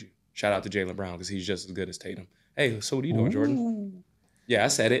going to trade you. Shout out to Jaylen Brown because he's just as good as Tatum. Hey, so what are you doing, Jordan? Yeah, I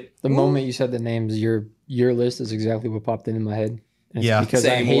said it. The moment you said the names, your list is exactly what popped into my head. And it's because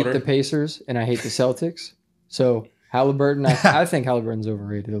I hate the Pacers and I hate the Celtics. So Halliburton, I think Halliburton's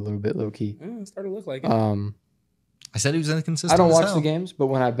overrated a little bit, low key. It started to look like it. I said he was inconsistent. I don't watch the games, but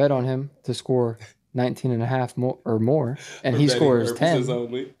when I bet on him to score 19 and a half more, and he scores 10,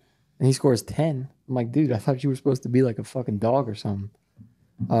 and he scores 10, I'm like, dude, I thought you were supposed to be like a fucking dog or something.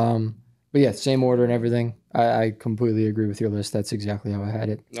 But yeah, same order and everything. I completely agree with your list. That's exactly how I had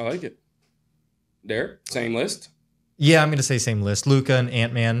it. I like it. Derrick, same list? Yeah, I'm going to say same list. Luka and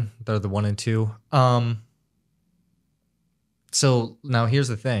Ant-Man, they're the 1 and 2. So now here's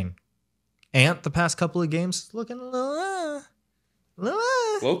the thing. Ant, the past couple of games, looking a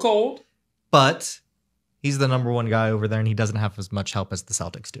little cold. But he's the number 1 guy over there, and he doesn't have as much help as the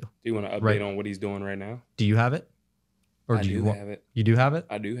Celtics do. Do you want to update on what he's doing right now? Do you have it? Or I do have it. You do have it?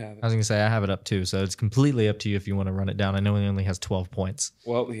 I do have it. I was going to say I have it up too, so it's completely up to you if you want to run it down. I know he only has 12 points.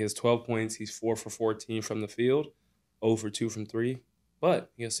 Well, he has 12 points. He's 4 for 14 from the field, 0 for 2 from 3,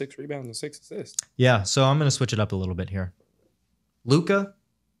 but he has 6 rebounds and 6 assists. Yeah, so I'm going to switch it up a little bit here. Luka,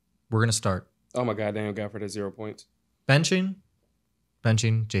 we're going to start. Oh my God, Daniel Gafford has 0 points. Benching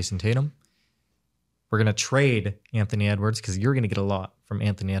Jason Tatum. We're going to trade Anthony Edwards because you're going to get a lot from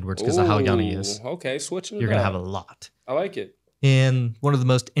Anthony Edwards because of how young he is. Okay, switching it You're going to have a lot. I like it. And one of the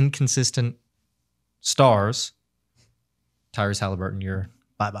most inconsistent stars, Tyrese Halliburton, you're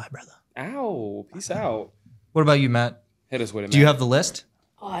bye-bye, brother. Ow, peace out. What about you, Matt? Hit us with it, Do you have the list?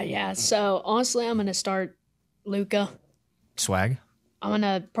 Oh, yeah. So, honestly, I'm going to start Luka. Swag. I'm going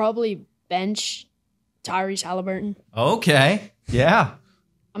to probably bench Tyrese Halliburton. Okay. Yeah.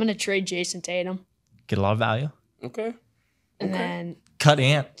 I'm going to trade Jason Tatum. Get a lot of value. Okay. And then cut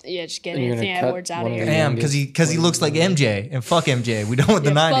Ant. Yeah, just get Anthony Edwards out of here. Damn, because he looks like MJ. And fuck MJ. We don't want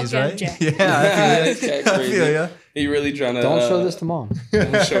the 90s, right? MJ. Yeah, I feel you. He really trying to... Don't show this to mom.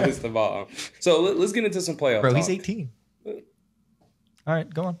 Don't show this to mom. So let's get into some playoff talk. Bro, he's 18. All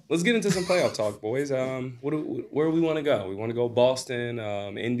right, go on. Let's get into some playoff talk, boys. Where do we want to go? We want to go Boston,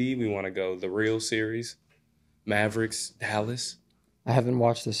 Indy. We want to go the real series, Mavericks, Dallas. I haven't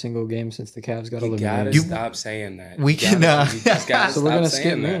watched a single game since the Cavs got You gotta eliminated. stop saying that. We can. You just gotta So we're gonna stop skip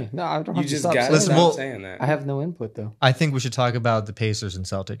saying me. that. No, I don't You have to just stop gotta saying Listen, that. stop saying that. I have no input though. I think we should talk about the Pacers and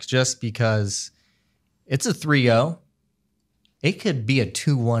Celtics just because it's a 3-0. It could be a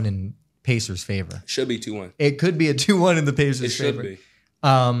 2-1 in Pacers' favor. Should be 2-1. It could be a 2-1 in the Pacers' It should favor. be.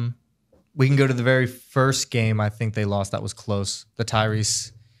 We can go to the very first game. I think they lost. That was close. The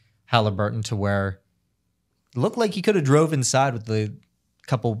Tyrese Halliburton to where it looked like he could have drove inside with the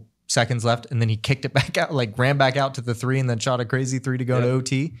couple seconds left, and then he kicked it back out, like ran back out to the 3 and then shot a crazy 3 to go to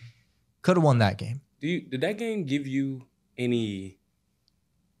OT. Could have won that game. Did that game give you any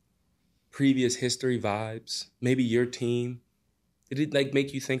previous history vibes? Maybe your team? Did it like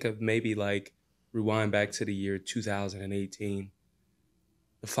make you think of maybe like rewind back to the year 2018?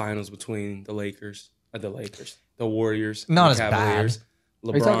 The finals between the Warriors, Not the as bad. Cavaliers,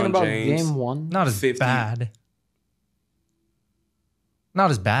 LeBron Are you talking about James. game one? Not as 50. bad.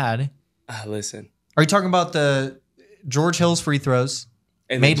 Not as bad. Listen. Are you talking about the George Hill's free throws?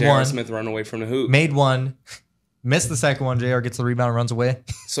 And Made then J.R. one. Smith run away from the hoop. Made one. Missed the second one. JR gets the rebound and runs away.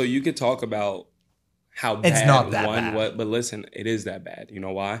 So you could talk about how bad It's not that one bad. was, but listen, it is that bad. You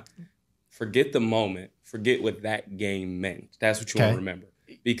know why? Forget the moment. Forget what that game meant. That's what you want Okay. to remember.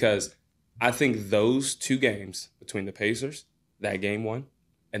 Because I think those two games between the Pacers, that game one,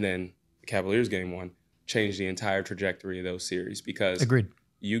 and then the Cavaliers game one, changed the entire trajectory of those series. Because Agreed.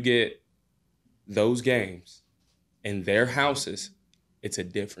 you get those games in their houses, it's a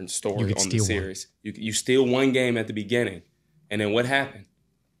different You story could on the steal one. series. You steal one game at the beginning, and then what happened?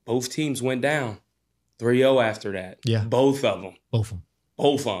 Both teams went down 3-0 after that. Yeah. Both of them. Both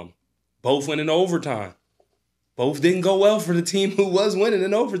of them. Both went in overtime. Both didn't go well for the team who was winning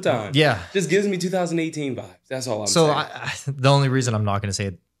in overtime. Yeah. Just gives me 2018 vibes. That's all I'm So saying. the only reason I'm not going to say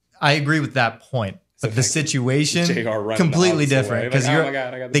it, I agree with that point, but the situation JR running completely the opposite different way. because Like, oh my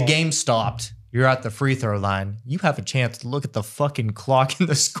God, I got the ball. game stopped. You're at the free throw line. You have a chance to look at the fucking clock and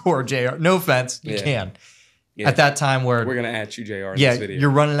the score, JR. No offense, you Yeah. can. Yeah. At that time where We're going to add you, JR, in yeah, this video. you're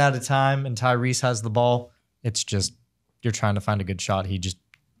running out of time and Tyrese has the ball. It's just you're trying to find a good shot. He just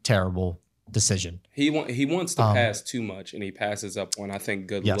terrible decision. He wants to pass too much, and he passes up when I think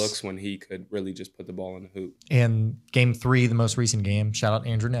good Yes. looks when he could really just put the ball in the hoop. And game 3, the most recent game, shout out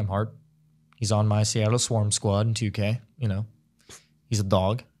Andrew Nemhart. He's on my Seattle Swarm squad in 2K. You know, he's a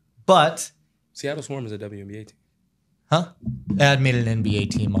dog. But, Seattle Swarm is a WNBA team. huh? I made an NBA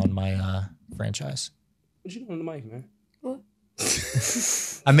team on my franchise. What you doing on the mic, man?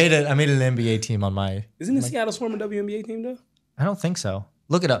 I made an NBA team on my. Isn't the Seattle Swarm a WNBA team, though? I don't think so.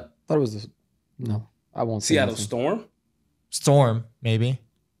 Look it up. I thought it was no. I won't say Seattle anything. Storm? Storm, maybe.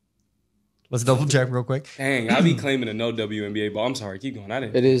 Let's double check real quick. Dang, I be claiming a no WNBA ball. I'm sorry, keep going. I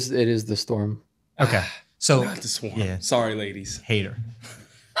didn't. It is the Storm. Okay. So, Not the Swarm. Yeah. Sorry, ladies. hater.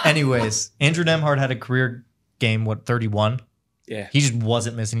 Anyways, Andrew Nemhart had a career game, 31? Yeah, He just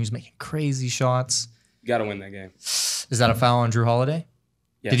wasn't missing. He was making crazy shots. you got to win that game. Is that a foul on Drew Holiday?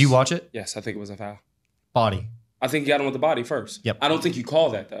 Yes. Did you watch it? Yes, I think it was a foul. Body. I think you got him with the body first. Yep. I don't think you call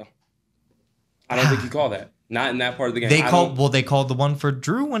that, though. I don't think you call that. Not in that part of the game. They I called don't- they called the one for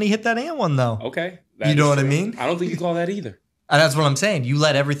Drew when he hit that and one though. Okay. You know is what I true. mean? I don't think you call that either. And that's what I'm saying. You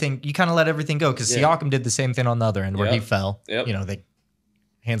kind of let everything go because Yeah. Siakam did the same thing on the other end where he Yep. fell. Yep. You know, they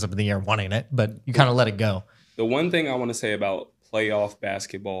hands up in the air wanting it, but you kind of let it go. The one thing I want to say about playoff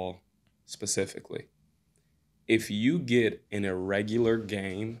basketball specifically, if you get an irregular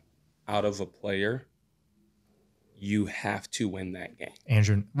game out of a player, you have to win that game.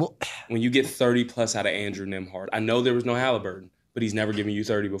 Andrew, well, When you get 30 plus out of Andrew Nemhart, I know there was no Halliburton, but he's never given you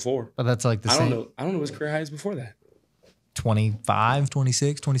 30 before. but that's like the I same. don't know his career highs before that. 25,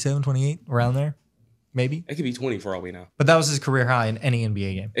 26, 27, 28, around there, maybe. It could be 20 for all we know. But that was his career high in any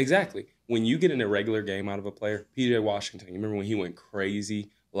NBA game. Exactly. When you get an irregular game out of a player, PJ Washington, you remember when he went crazy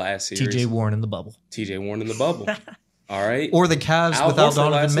last series? TJ Warren in the bubble. TJ Warren in the bubble. All right. Or the Cavs Al without Horford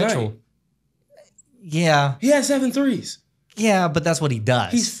Donovan last Mitchell. night. Yeah. He had 7 threes. Yeah, but that's what he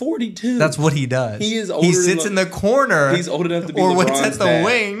does. He's 42. That's what he does. He is older He than sits Le- in the corner. He's old enough to be or waits LeBron's at the dad.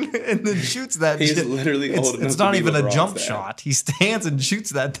 wing and then shoots that He's shit. literally it's, old enough It's to not be even a LeBron's jump dad. shot. He stands and shoots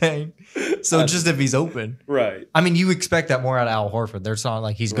that thing. So just if he's open. Right. I mean, you expect that more out of Al Horford. There's not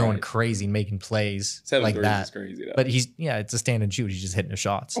like he's going Right. crazy and making plays 7 like threes that. is crazy, though. But it's a stand and shoot. He's just hitting the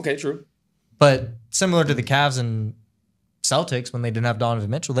shots. Okay, true. But similar to the Cavs and Celtics when they didn't have Donovan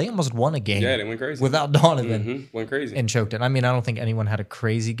Mitchell, they almost won a game Yeah, they went crazy. without Donovan Went crazy. and choked it. I mean, I don't think anyone had a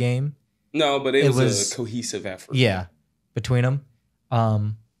crazy game. No, but it It was was- a cohesive effort. Yeah, between them.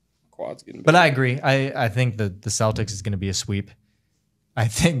 Quad's getting But better. I agree. I think the Celtics is going to be a sweep. I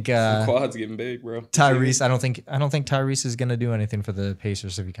think quad's getting big, bro. Tyrese. I don't think Tyrese is going to do anything for the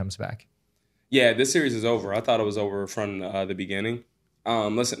Pacers if he comes back. Yeah, this series is over. I thought it was over from the beginning.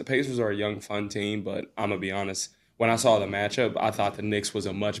 Listen, the Pacers are a young, fun team, but I'm gonna be honest. When I saw the matchup, I thought the Knicks was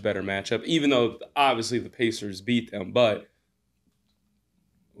a much better matchup, even though obviously the Pacers beat them. But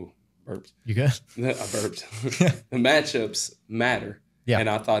burped. You good? I burped. The matchups matter. Yeah. And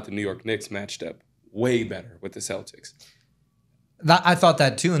I thought the New York Knicks matched up way better with the Celtics. I thought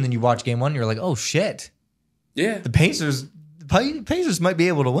that too, and then you watch game one, you're like, oh shit. Yeah. The Pacers might be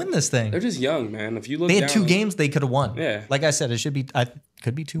able to win this thing. They're just young, man. If you look, they had 2 games they could have won. Yeah. Like I said, could be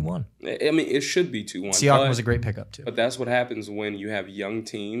 2-1. I mean, it should be 2-1. Siakam was a great pickup too. But that's what happens when you have young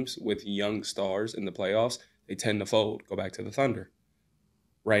teams with young stars in the playoffs. They tend to fold. Go back to the Thunder.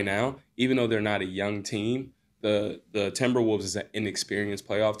 Right now, even though they're not a young team, the Timberwolves is an inexperienced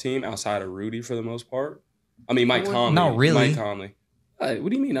playoff team outside of Rudy for the most part. I mean, Mike Conley. Not really. Mike Conley. What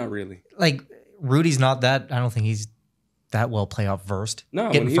do you mean, not really? Like, Rudy's not that. I don't think he's that well playoff versed.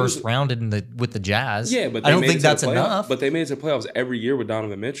 No, getting first rounded with the Jazz. Yeah, but I don't think that's enough. But they made it to playoffs every year with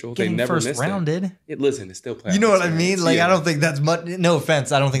Donovan Mitchell. Getting they never first missed rounded. Listen, it's still playoff. You know what I mean? Like, yeah. I don't think that's much. No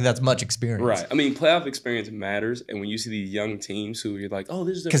offense, I don't think that's much experience. Right. I mean, playoff experience matters, and when you see these young teams who you're like, oh,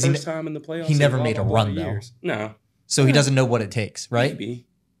 this is their first time in the playoffs. He never in made a blah, run blah, though. years. No. So he doesn't know what it takes, right?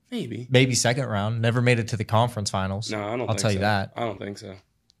 Maybe second round. Never made it to the conference finals. No, I don't. I'll tell you that. I don't think so.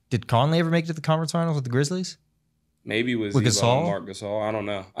 Did Conley ever make it to the conference finals with the Grizzlies? Maybe with Gasol? Mark Gasol. I don't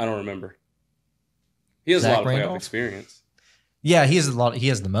know. I don't remember. He has a lot of playoff experience. Yeah, he has a lot. He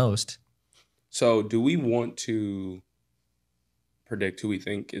has the most. So, do we want to predict who we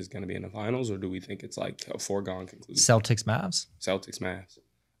think is going to be in the finals, or do we think it's like a foregone conclusion? Celtics, Mavs. Celtics, Mavs.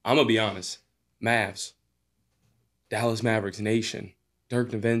 I'm gonna be honest. Mavs. Dallas Mavericks Nation.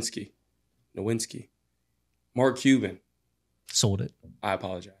 Dirk Nowitzki. Mark Cuban. Sold it. I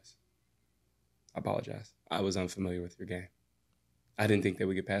apologize. I was unfamiliar with your game. I didn't think they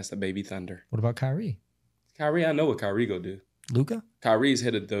would get past the baby Thunder. What about Kyrie? Kyrie, I know what Kyrie go do. Luka? Kyrie's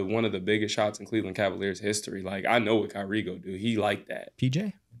hit one of the biggest shots in Cleveland Cavaliers history. Like, I know what Kyrie go do. He like that.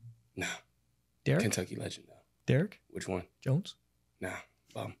 PJ? No. Derrick? Kentucky legend, though. Derrick? Which one? Jones? No.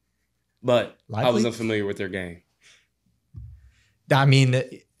 Bum. But Lively? I was unfamiliar with their game. I mean,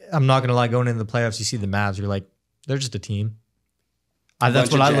 I'm not going to lie. Going into the playoffs, you see the Mavs, you're like, they're just a team.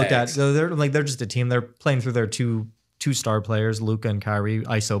 That's what I looked at. So they're just a team. They're playing through their two star players, Luka and Kyrie,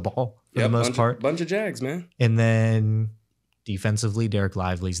 ISO ball for the most part. Bunch of Jags, man. And then defensively, Derek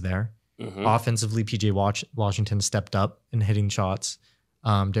Lively's there. Mm-hmm. Offensively, PJ Washington stepped up and hitting shots.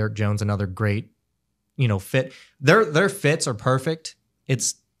 Derrick Jones, another great, fit. Their fits are perfect.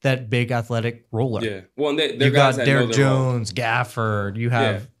 It's that big athletic roller. Yeah. Well, you got Derrick Jones, Gafford. You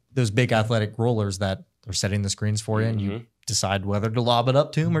have those big athletic rollers that are setting the screens for you, and you decide whether to lob it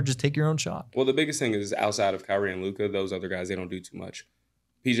up to him or just take your own shot. Well, the biggest thing is outside of Kyrie and Luka, those other guys, they don't do too much.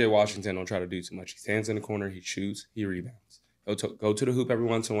 PJ Washington don't try to do too much. He stands in the corner, he shoots, he rebounds. Go to the hoop every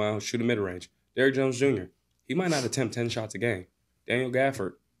once in a while, shoot a mid-range. Derrick Jones Jr., he might not attempt 10 shots a game. Daniel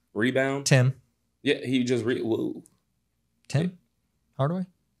Gafford, rebound. Tim. Yeah, he just Tim Hardaway?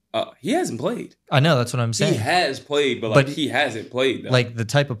 He hasn't played. I know, that's what I'm saying. He has played, but he hasn't played, though. Like, the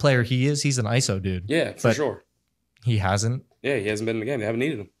type of player he is, he's an ISO dude. Yeah, for sure. He hasn't. Yeah, he hasn't been in the game. They haven't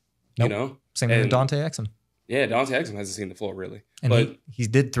needed him. Nope. Same with Dontea Exum. Yeah, Dontea Exum hasn't seen the floor, really. And but he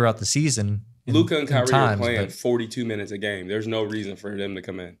did throughout the season. Luka and Kyrie are playing 42 minutes a game. There's no reason for them to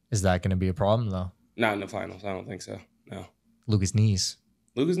come in. Is that going to be a problem, though? Not in the finals. I don't think so. No. Luka's knees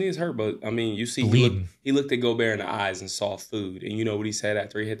hurt, but, I mean, you see, he looked at Gobert in the eyes and saw food. And you know what he said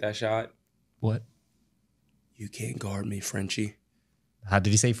after he hit that shot? What? You can't guard me, Frenchie. How did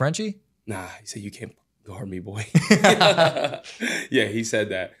he say Frenchie? Nah, he said, you can't guard me, boy. Yeah, he said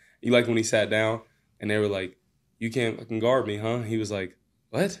that. You like when he sat down and they were like, you can't fucking guard me, huh? He was like,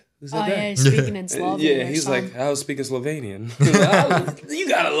 what? Who said that? Yeah, he's speaking in Slovenian. Yeah, he's like, I was speaking Slovenian. You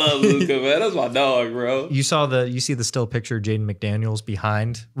gotta love Luka, man. That's my dog, bro. You see the still picture of Jaden McDaniels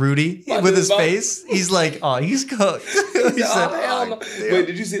behind Rudy with his face. He's like, oh, he's cooked. He said, hell no. Wait,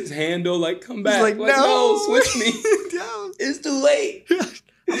 did you see his hand though? Like, come back. He's like, no, switch me. It's too late.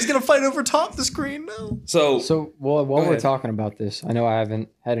 I was gonna fight over top the screen now. So while we're talking about this, I know I haven't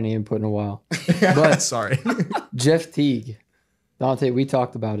had any input in a while, but sorry, Jeff Teague, Dontea, we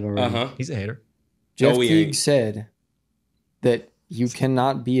talked about it already. He's a hater. Jeff Teague said that you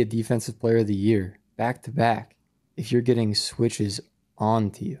cannot be a defensive player of the year back to back if you're getting switches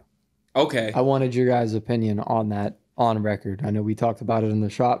onto you. Okay. I wanted your guys' opinion on that on record. I know we talked about it in the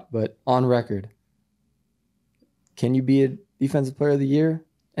shop, but on record, can you be a defensive player of the year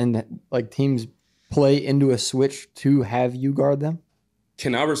and like teams play into a switch to have you guard them?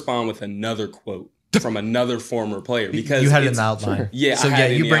 Can I respond with another quote from another former player? Because you had it in the outline. Sure. Yeah. So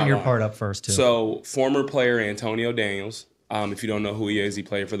you bring your part up first too. So former player Antonio Daniels. If you don't know who he is, he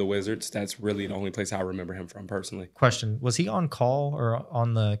played for the Wizards. That's really the only place I remember him from personally. Question: was he on call or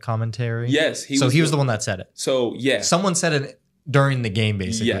on the commentary? Yes, he was the one that said it. So yeah, someone said it during the game,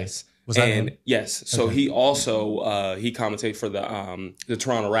 basically. Yes. Was that him? Yes. So he also he commentated for the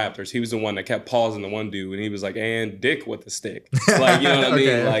Toronto Raptors. He was the one that kept pausing the one dude, and he was like, "And Dick with the stick," like, you know what I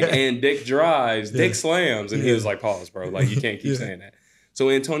mean? Like, and Dick drives, Dick slams, and he was like, "Pause, bro. Like, you can't keep saying that." So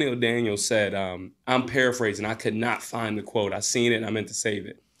Antonio Daniels said, I'm paraphrasing. I could not find the quote. I seen it and I meant to save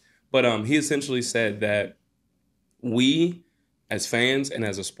it. But he essentially said that we, as fans and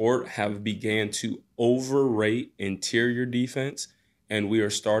as a sport, have began to overrate interior defense, and we are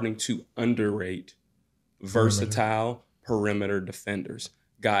starting to underrate versatile perimeter defenders,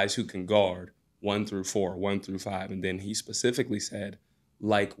 guys who can guard 1 through 4, 1 through 5. And then he specifically said,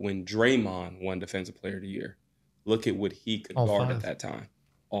 like when Draymond won Defensive Player of the Year, look at what he could guard at that time.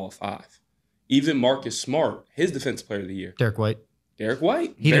 All 5. Even Marcus Smart, his Defensive Player of the Year. Derrick White.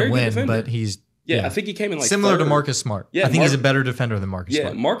 He didn't win, but he's... Yeah, I think he came in like similar third. to Marcus Smart. Yeah, I think he's a better defender than Marcus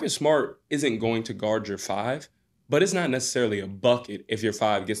Smart. Yeah, Marcus Smart isn't going to guard your 5, but it's not necessarily a bucket if your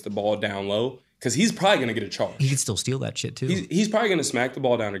 5 gets the ball down low, because he's probably going to get a charge. He can still steal that shit, too. He's probably going to smack the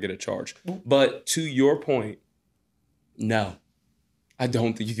ball down or get a charge. But to your point, no. I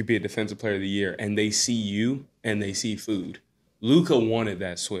don't think you could be a Defensive Player of the Year, and they see you and they see food. Luka wanted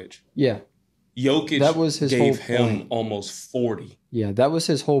that switch. Yeah. Jokic that was his gave whole him point. almost 40. Yeah, that was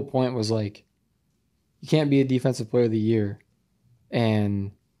his whole point, was like, you can't be a Defensive Player of the Year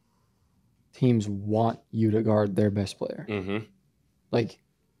and teams want you to guard their best player. Mm-hmm. Like,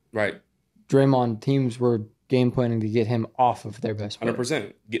 right. Draymond, teams were game planning to get him off of their best player.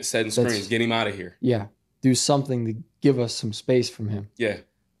 100%. Get setting screens. Get him out of here. Yeah. Do something to give us some space from him. Yeah.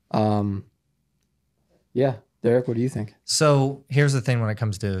 Yeah. Derrick, what do you think? So here's the thing when it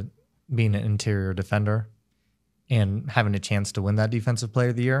comes to being an interior defender and having a chance to win that Defensive Player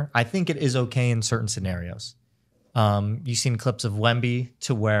of the Year. I think it is okay in certain scenarios. You've seen clips of Wemby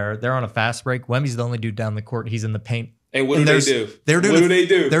to where they're on a fast break. Wemby's the only dude down the court. He's in the paint. And what do they do? What do they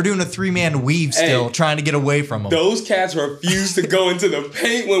do? They're doing a 3-man weave still, trying to get away from him. Those cats refused to go into the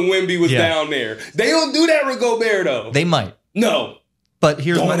paint when Wemby was down there. They don't do that with Gobert, though. They might. No. But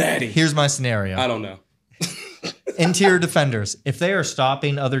here's my scenario. I don't know. Interior defenders, if they are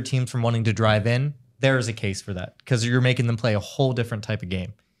stopping other teams from wanting to drive in, there is a case for that because you're making them play a whole different type of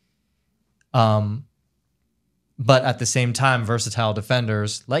game. But at the same time, versatile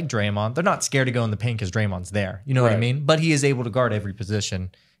defenders like Draymond, they're not scared to go in the paint because Draymond's there. You know what I mean? But he is able to guard every position,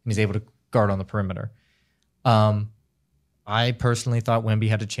 and he's able to guard on the perimeter. I personally thought Wemby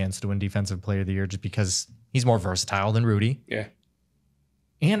had a chance to win Defensive Player of the Year just because he's more versatile than Rudy. Yeah.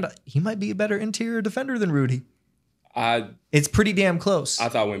 And he might be a better interior defender than Rudy. It's pretty damn close. I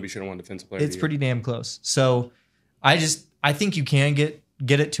thought Wemby should have won Defensive Player of the Year. It's pretty damn close. So I think you can get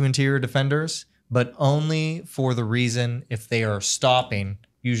it to interior defenders, but only for the reason if they are stopping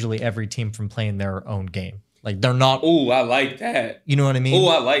usually every team from playing their own game. Like they're not. Oh, I like that. You know what I mean? Oh,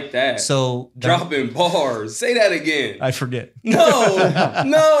 I like that. So dropping bars. Say that again. I forget.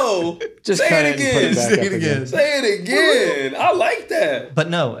 No. Just say it again. Say it again. Say it again. I like that. But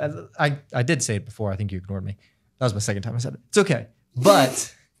no, I did say it before. I think you ignored me. That was my second time I said it. It's okay.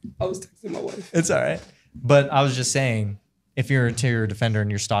 But I was texting my wife. It's all right. But I was just saying, if you're an interior defender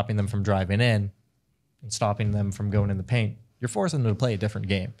and you're stopping them from driving in and stopping them from going in the paint, you're forcing them to play a different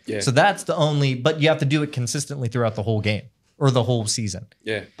game. Yeah. So that's the only, but you have to do it consistently throughout the whole game or the whole season.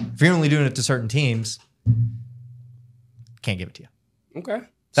 Yeah. If you're only doing it to certain teams, can't give it to you. Okay.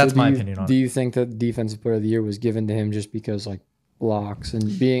 That's my opinion on it. Do you think that Defensive Player of the Year was given to him just because like blocks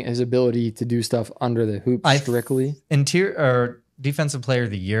and being his ability to do stuff under the hoop strictly? Interior or Defensive Player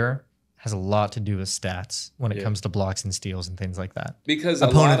of the Year has a lot to do with stats when it comes to blocks and steals and things like that. Because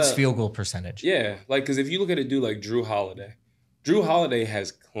opponent's field goal percentage. Yeah, like because if you look at a dude like Drew Holiday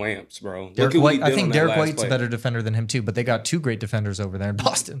has clamps, bro. Derrick White, I think Derrick White's a better defender than him too, but they got 2 great defenders over there in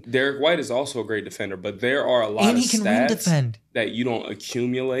Boston. Derrick White is also a great defender, but there are a lot of stats that you don't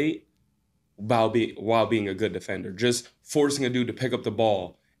accumulate while being a good defender. Just forcing a dude to pick up the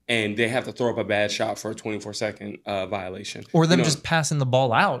ball and they have to throw up a bad shot for a 24-second violation. Or them just passing the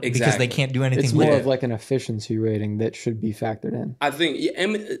ball out because they can't do anything it's with more it. of like an efficiency rating that should be factored in. I think,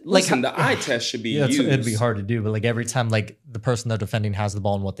 listen, the eye test should be used. It'd be hard to do, but like every time like the person they're defending has the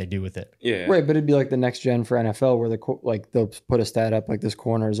ball and what they do with it. Yeah. Right, but it'd be like the next gen for NFL where they'll put a stat up like this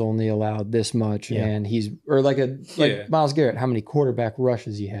corner is only allowed this much and Myles Garrett, how many quarterback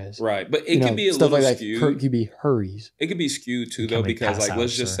rushes he has. Right, but it could be a stuff little like skewed. That could be hurries. It could be skewed too, though, because like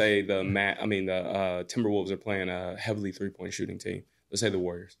let's just say the Timberwolves are playing a heavily 3-point shooting team. Let's say the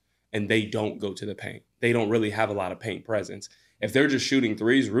Warriors, and they don't go to the paint. They don't really have a lot of paint presence. If they're just shooting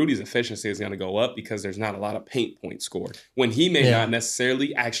threes, Rudy's efficiency is going to go up because there's not a lot of paint points scored. When he may not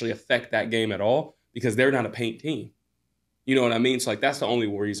necessarily actually affect that game at all because they're not a paint team. You know what I mean? So like that's the only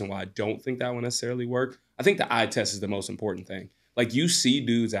reason why I don't think that will necessarily work. I think the eye test is the most important thing. Like you see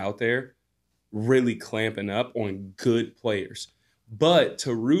dudes out there really clamping up on good players. But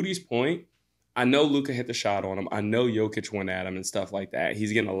to Rudy's point, I know Luka hit the shot on him. I know Jokic went at him and stuff like that.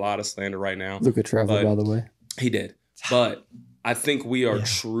 He's getting a lot of slander right now. Luka traveled, by the way. He did. But I think we are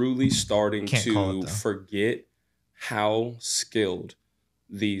truly starting to forget how skilled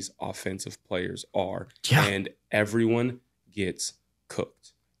these offensive players are. Yeah. And everyone gets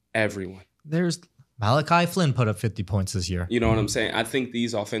cooked. Everyone. There's Malachi Flynn put up 50 points this year. You know what I'm saying? I think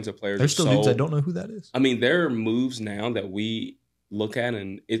these offensive players There's still dudes I don't know who that is. I mean, there are moves now that we look at,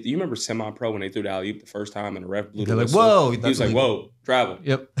 and you remember semi-pro when they threw the alley-oop the first time and the ref blew the whistle? Whoa. He was like, whoa, travel.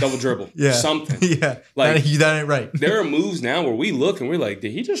 Yep. Double dribble. Something. Yeah. Like, that ain't right. There are moves now where we look and we're like,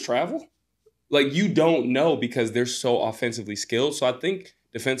 did he just travel? Like, you don't know because they're so offensively skilled. So I think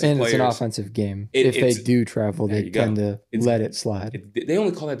defensive players... And it's an offensive game. If they do travel, they tend to let it slide. They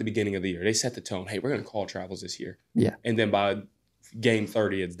only call that at the beginning of the year. They set the tone. Hey, we're going to call travels this year. Yeah. And then by game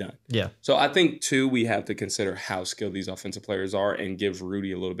 30, it's done. Yeah. So I think, too, we have to consider how skilled these offensive players are and give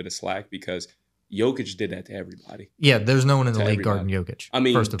Rudy a little bit of slack because Jokic did that to everybody. Yeah, there's no one in the league guarding Jokic. I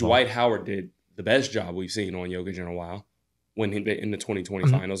mean, Dwight Howard did the best job we've seen on Jokic in a while when in the 2020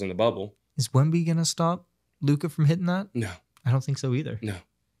 finals in the bubble. Is Wemby going to stop Luka from hitting that? No. I don't think so either. No,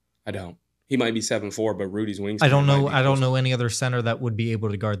 I don't. He might be 7'4", but Rudy's wingspan. I don't know any other center that would be able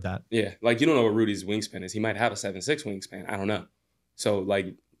to guard that. Yeah, like you don't know what Rudy's wingspan is. He might have a 7'6" wingspan. I don't know. So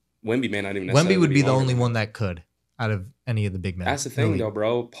like Wemby may not even necessarily Wemby would be the only one that could out of any of the big men. That's the thing though,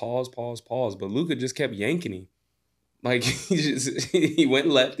 bro. Pause. But Luka just kept yanking him. Like he went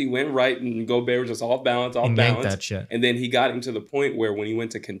left, he went right, and Gobert was just off balance. Yanked that shit. And then he got him to the point where when he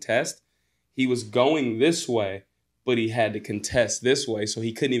went to contest, he was going this way, but he had to contest this way, so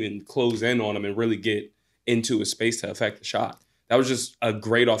he couldn't even close in on him and really get into his space to affect the shot. That was just a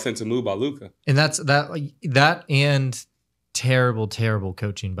great offensive move by Luka. And that and terrible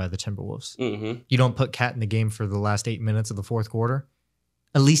coaching by the Timberwolves. Mm-hmm. You don't put Cat in the game for the last 8 minutes of the fourth quarter,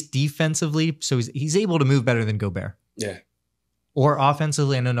 at least defensively, so he's able to move better than Gobert. Yeah. Or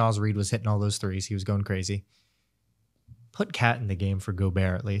offensively, I know Naz Reid was hitting all those threes. He was going crazy. Put Cat in the game for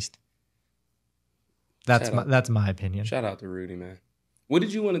Gobert at least. That's my opinion. Shout out to Rudy, man. What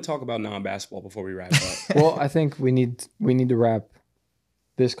did you want to talk about non-basketball before we wrap up? Well, I think we need to wrap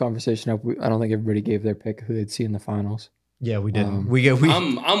this conversation up. I don't think everybody gave their pick who they'd see in the finals. Yeah, we did. I'm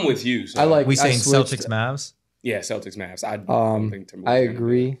with you. So. We saying Celtics Mavs? Yeah, Celtics Mavs. I don't think Timberwolves. I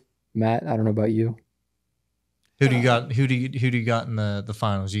agree, Matt. I don't know about you. Who do you got? Who do you got in the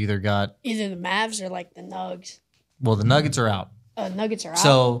finals? You either the Mavs or like the Nugs. Well, the Nuggets are out. Nuggets are out.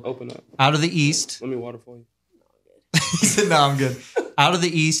 So open up. Out of the East. Let me water for you. He said, "No, I'm good." Out of the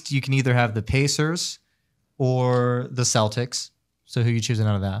East, you can either have the Pacers or the Celtics. So who are you choosing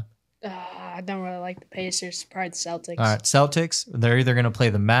out of that? I don't really like the Pacers. Probably the Celtics. All right, Celtics. They're either going to play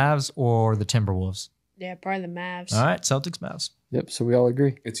the Mavs or the Timberwolves. Yeah, probably the Mavs. All right, Celtics, Mavs. Yep. So we all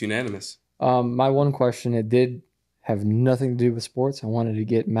agree. It's unanimous. My one question, it did have nothing to do with sports. I wanted to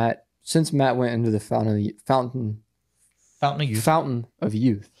get Matt, since Matt went into the fountain of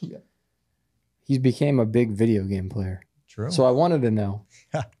youth. Yeah. He became a big video game player. True. So I wanted to know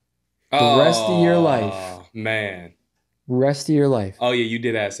the rest of your life. Man. Rest of your life. Oh, yeah, you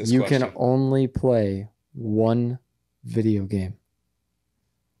did ask this you question. can only play one video game.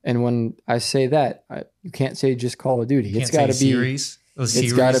 And when I say that, you can't say just Call of Duty. It's got to be series.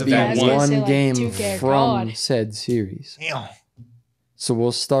 It's got to be one game from God. said series. Damn. So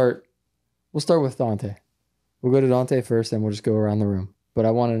we'll start with Dontea. We'll go to Dontea first, and we'll just go around the room. But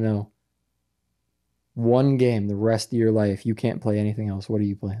I want to know one game the rest of your life. You can't play anything else. What are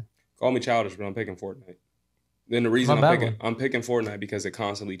you playing? Call me childish, but I'm picking Fortnite. Then the reason I'm picking Fortnite because it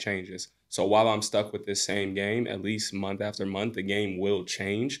constantly changes. So while I'm stuck with this same game, at least month after month, the game will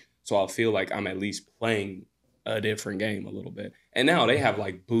change. So I'll feel like I'm at least playing a different game a little bit. And now they have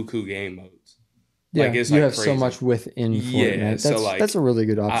like buku game modes. Yeah, like, it's you like have so crazy. much within Fortnite. Yeah, so, like, that's a really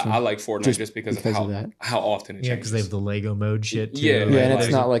good option. I like Fortnite just because of how often it changes. Yeah, because they have the Lego mode shit too. Yeah, yeah, and it's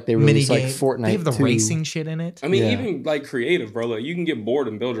not like they release like Fortnite. They have the 2. racing shit in it. I mean, even like creative, bro. Like, you can get bored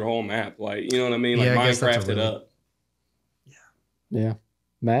and build your whole map. Like, you know what I mean? Like, Minecraft it up. Yeah.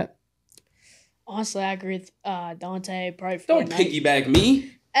 Matt? Honestly, I agree with Dontea. Probably Fortnite. Don't piggyback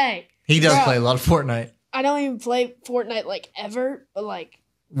me. Hey. He does play a lot of Fortnite. I don't even play Fortnite like ever, but like.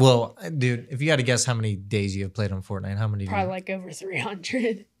 Well, dude, if you had to guess how many days you have played on Fortnite, how many? Probably like over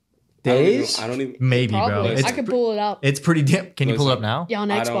 300 days. I don't even. Maybe, probably. bro. I could pull it up. It's pretty damn. Can you pull it up now? Yeah, on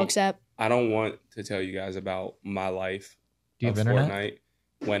Xbox app. I don't want to tell you guys about my life. Do you have Fortnite internet?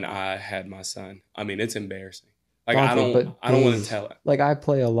 When I had my son. I mean, it's embarrassing. Like, Honestly, I don't want to tell it. Like, I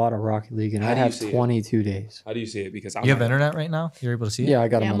play a lot of Rocket League, and I have 22 days. How do you see it? Because you have internet right now. You're able to see it. Yeah, I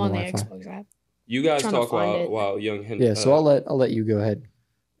got him I'm on on the Wi-Fi. Xbox app. You guys talk while young Henry. Yeah, so I'll let you go ahead.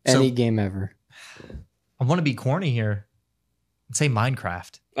 Any game ever. I want to be corny here and say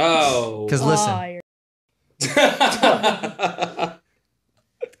Minecraft. Oh, because listen,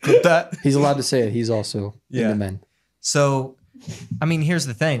 clip that. He's allowed to say it. He's also in the men. So, I mean, here's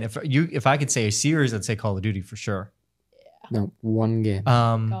the thing: if I could say a series, I'd say Call of Duty for sure. No, one game.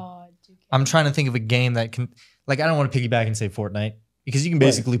 I'm trying to think of a game that can, like, I don't want to piggyback and say Fortnite because you can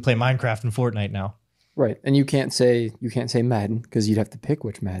basically play Minecraft and Fortnite now. Right, and you can't say Madden because you'd have to pick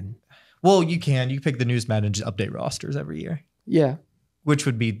which Madden. Well, you can. You pick the newest Madden and just update rosters every year. Yeah, which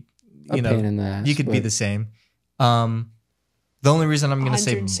would be, pain in the ass, you could be the same. The only reason I'm going to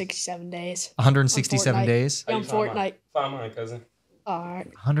say 167 days. 167 days on Fortnite. Find mine, cousin. All right.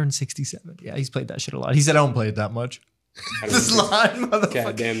 167. Yeah, he's played that shit a lot. He said I don't play it that much. This line, motherfucker.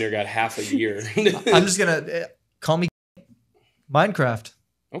 God damn, near got half a year. I'm just gonna call me Minecraft.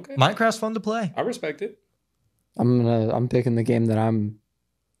 Okay. Minecraft's fun to play. I respect it. I'm picking the game that I'm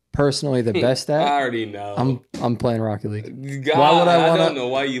personally the best at. I already know. I'm playing Rocket League. God, why would I don't know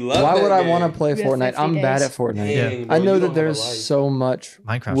why you love Why would I game. want to play Fortnite? I'm bad at Fortnite. Dang, bro, I know that there's so much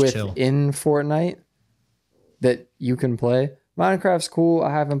Minecraft's chill. within Fortnite that you can play. Minecraft's cool.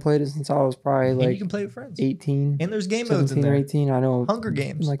 I haven't played it since I was probably like you can play with friends. 18. And there's game modes in there. Or 18. I know. Hunger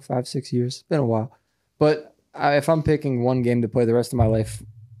Games. Like 5-6 years. It's been a while. But if I'm picking one game to play the rest of my life,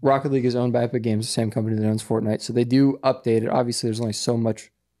 Rocket League is owned by Epic Games, the same company that owns Fortnite. So they do update it. Obviously, there's only so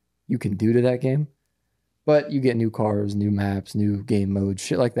much you can do to that game. But you get new cars, new maps, new game modes.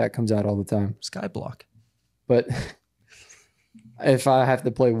 Shit like that comes out all the time. Skyblock. But if I have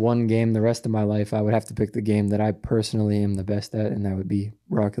to play one game the rest of my life, I would have to pick the game that I personally am the best at, and that would be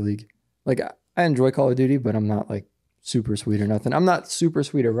Rocket League. Like, I enjoy Call of Duty, but I'm not like super sweet or nothing. I'm not super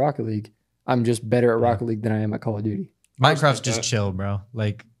sweet at Rocket League. I'm just better at Rocket League than I am at Call of Duty. Minecraft's just chill, bro.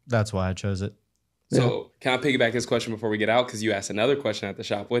 Like, that's why I chose it. So, can I piggyback his question before we get out? Because you asked another question at the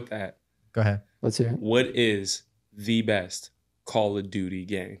shop with that. Go ahead. Let's hear it. What is the best Call of Duty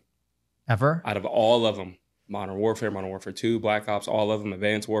game? Ever? Out of all of them. Modern Warfare, Modern Warfare 2, Black Ops, all of them,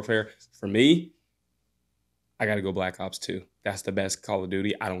 Advanced Warfare. For me, I got to go Black Ops 2. That's the best Call of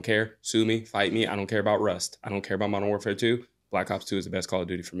Duty. I don't care. Sue me, fight me. I don't care about Rust. I don't care about Modern Warfare 2. Black Ops 2 is the best Call of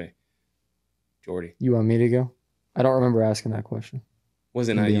Duty for me. Jordy. You want me to go? I don't remember asking that question. Was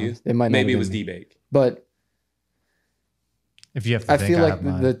it not you? It might not Maybe have it was been me. D-Bake. But if you have to I feel like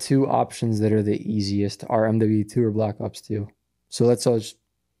the two options that are the easiest are MW2 or Black Ops 2. So let's all just,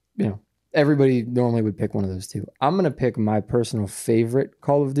 everybody normally would pick one of those two. I'm going to pick my personal favorite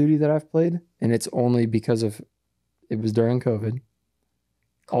Call of Duty that I've played, and it's only because it was during COVID.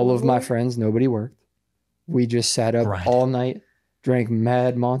 All of my friends, nobody worked. We just sat up all night, drank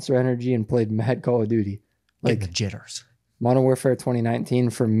mad Monster Energy, and played mad Call of Duty. Like the jitters. Modern Warfare 2019,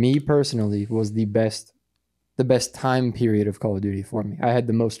 for me personally, was the best time period of Call of Duty for me. I had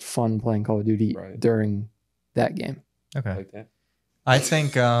the most fun playing Call of Duty during that game. Okay. Like that. I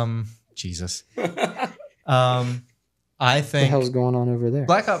think, Jesus. I think. What the hell's going on over there?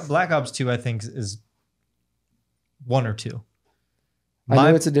 Black Ops 2, I think, is 1 or 2. I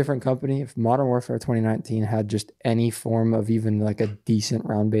know it's a different company. If Modern Warfare 2019 had just any form of even like a decent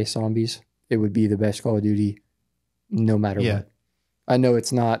round-based zombies, it would be the best Call of Duty no matter what. I know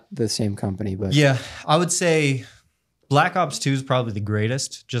it's not the same company, but... Yeah, I would say Black Ops 2 is probably the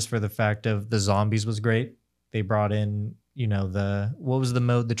greatest, just for the fact of the zombies was great. They brought in, what was the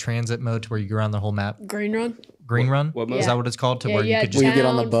mode, the transit mode to where you go around the whole map? Green Run. Green Run? What mode? Is that what it's called? Where you could just... Where you get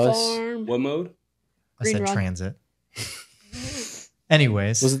on the bus? Farm. What mode? I said transit.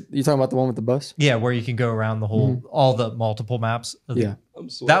 Anyways. You talking about the one with the bus? Yeah, where you can go around the whole, all the multiple maps. Yeah.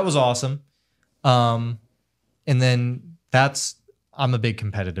 That was awesome. And then I'm a big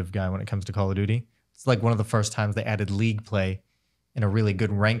competitive guy when it comes to Call of Duty. It's like one of the first times they added league play and a really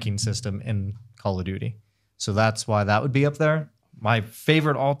good ranking system in Call of Duty. So that's why that would be up there. My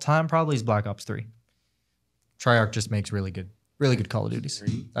favorite all time probably is Black Ops 3. Treyarch just makes really good Call of Duties.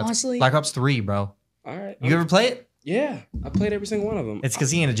 That's Honestly, Black Ops 3, bro. All right. You ever play it? Yeah, I played every single one of them. It's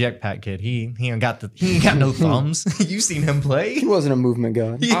because he ain't a jetpack kid. He ain't got no thumbs. You seen him play? He wasn't a movement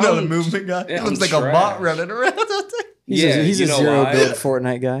guy. You know the movement guy. Yeah, He looks I'm like a bot trash. running around. He's you a know zero why? build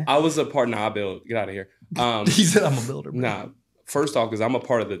Fortnite guy. I was a part. Nah, I build. Get out of here. He said I'm a builder. Bro. Nah. First off, because I'm a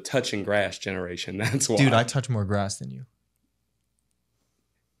part of the touching grass generation. That's why. Dude, I touch more grass than you.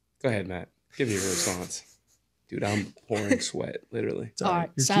 Go ahead, Matt. Give me your response. Dude, I'm pouring sweat, literally. It's all right.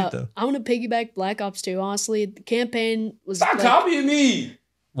 You're So cute though. I'm gonna piggyback Black Ops 2. Honestly, the campaign was Stop like, copying me.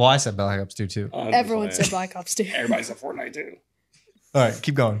 Well, I said Black Ops 2 too. Oh, I'm just everyone playing. said Black Ops 2. Everybody said Fortnite too. All right,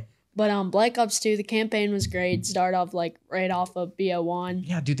 keep going. But Black Ops 2, the campaign was great. Started off like right off of BO1.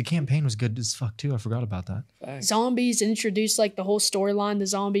 Yeah, dude, the campaign was good as fuck too. I forgot about that. Facts. Zombies introduced like the whole storyline, the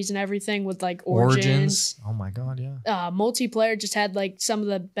zombies and everything with like origins. Oh my god, yeah. Multiplayer just had like some of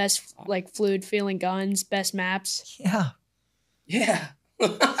the best like fluid feeling guns, best maps. Yeah. Yeah.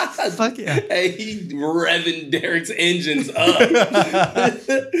 Fuck yeah. Hey, he revving Derrick's engines up.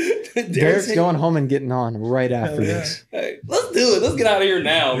 Derek's going home and getting on right after this. Hey, let's do it. Let's get out of here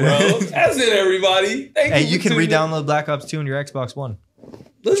now, bro. That's it, everybody. Thank Hey, for you can tuning in. re-download Black Ops 2 on your Xbox One.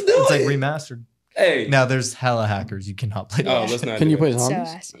 Let's do It's like it. remastered. Hey. Now there's hella hackers. You cannot play Oh, that. let's not. Can do you play it. So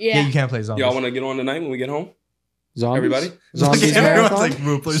zombies? yeah. You can't play zombies. Y'all want to get on tonight when we get home? Zombies? Everybody? Zombies Everyone's marathon? like,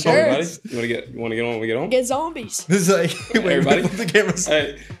 we'll play Sure. zombies. Everybody? You want to get on when we get home? Get zombies. This is like, wait, Everybody? the cameras.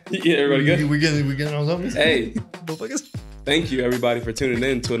 Hey, yeah, everybody good? We getting on zombies? Hey, Motherfuckers. thank you everybody for tuning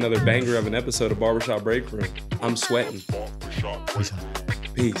in to another banger of an episode of Barbershop Breakroom. I'm sweating.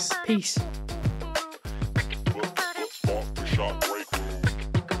 Peace. Peace.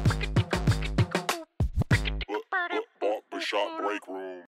 Barbershop Breakroom.